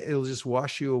way, it'll just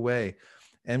wash you away.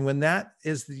 And when that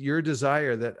is your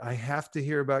desire, that I have to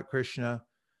hear about Krishna,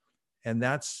 and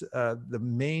that's the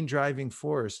main driving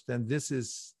force, then this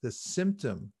is the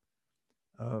symptom.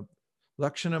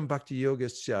 Lakshanam bhakti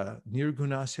yogasya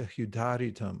nirgunasya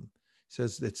hudaritam.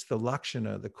 Says it's the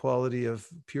lakshana, the quality of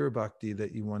pure bhakti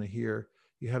that you want to hear.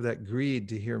 You have that greed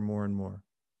to hear more and more.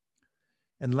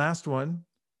 And last one.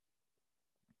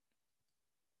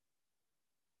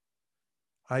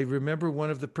 I remember one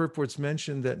of the purports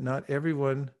mentioned that not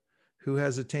everyone who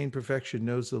has attained perfection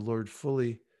knows the Lord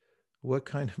fully. What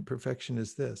kind of perfection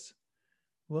is this?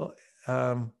 Well,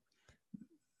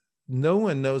 no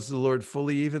one knows the Lord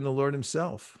fully, even the Lord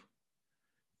himself,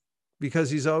 because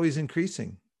he's always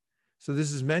increasing. So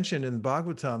this is mentioned in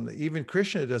Bhagavatam that even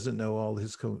Krishna doesn't know all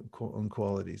his own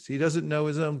qualities. He doesn't know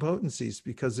his own potencies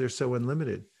because they're so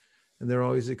unlimited and they're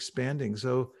always expanding.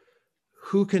 So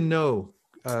who can know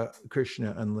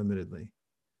Krishna unlimitedly?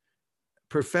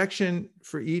 Perfection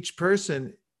for each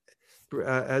person,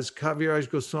 as Kaviraj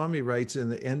Goswami writes in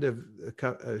the end of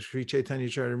Sri Chaitanya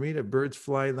Charitamrita, birds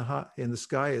fly in the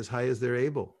sky as high as they're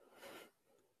able.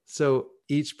 So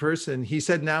each person, he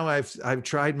said, now I've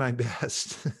tried my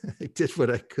best. I did what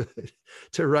I could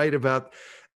to write about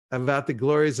the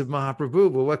glories of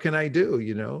Mahaprabhu. Well, what can I do?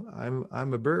 You know,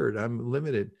 I'm a bird. I'm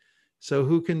limited. So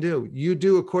who can do? You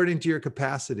do according to your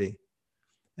capacity.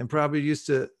 And probably used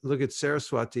to look at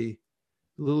Saraswati,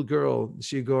 little girl.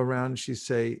 She'd go around and she'd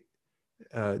say,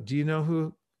 do you know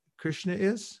who Krishna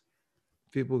is?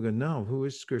 People would go, no, who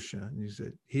is Krishna? And you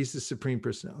said, he's the Supreme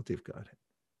Personality of Godhead.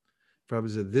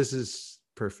 Prabhupada said, this is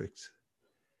perfect.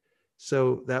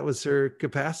 So that was her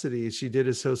capacity. She did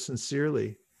it so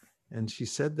sincerely. And she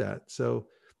said that. So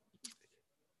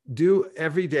do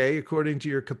every day according to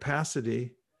your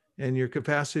capacity, and your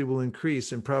capacity will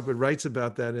increase. And Prabhupada writes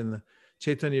about that in the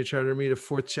Chaitanya Charitamrita,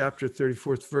 4th chapter,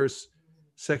 34th verse,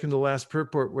 second to last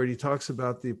purport, where he talks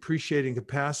about the appreciating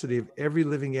capacity of every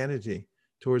living entity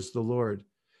towards the Lord.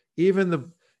 Even the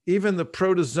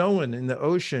protozoan in the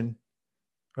ocean.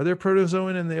 Are there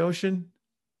protozoan in the ocean?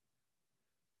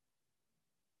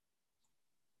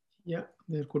 Yeah,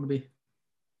 there could be.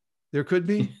 There could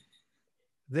be.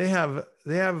 They have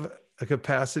a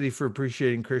capacity for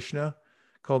appreciating Krishna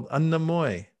called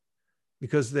annamoy,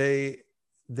 because they're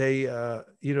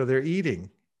eating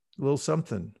a little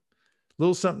something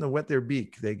to wet their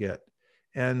beak they get.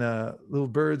 And little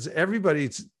birds,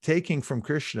 everybody's taking from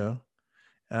Krishna,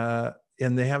 and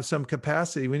they have some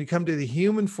capacity. When you come to the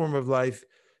human form of life,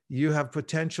 you have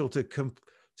potential to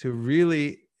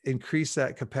really increase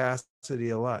that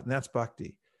capacity a lot. And that's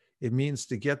bhakti. It means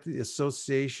to get the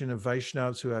association of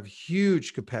Vaishnavas who have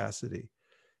huge capacity,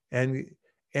 and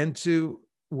to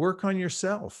work on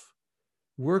yourself.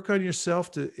 Work on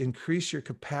yourself to increase your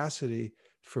capacity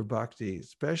for bhakti,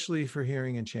 especially for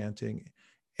hearing and chanting.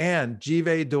 And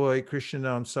jive doi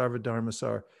Krishnanam sarva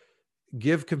dharmasar.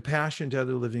 Give compassion to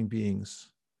other living beings.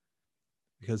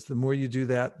 Because the more you do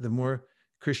that, the more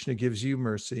Krishna gives you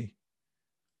mercy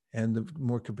and the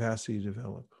more capacity you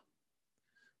develop.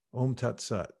 Om Tat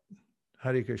Sat.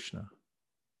 Hare Krishna.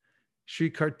 Shri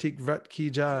Kartik Vrat Ki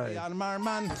Jai.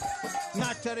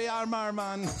 Natari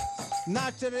Armarman.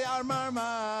 Natari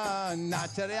Armarman.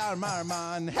 Natari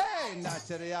Armarman. Hey,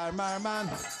 Natari Armarman.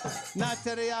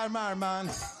 Natari Armarman.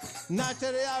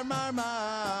 Natari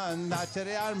Armarman.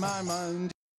 Natari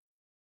Armarman.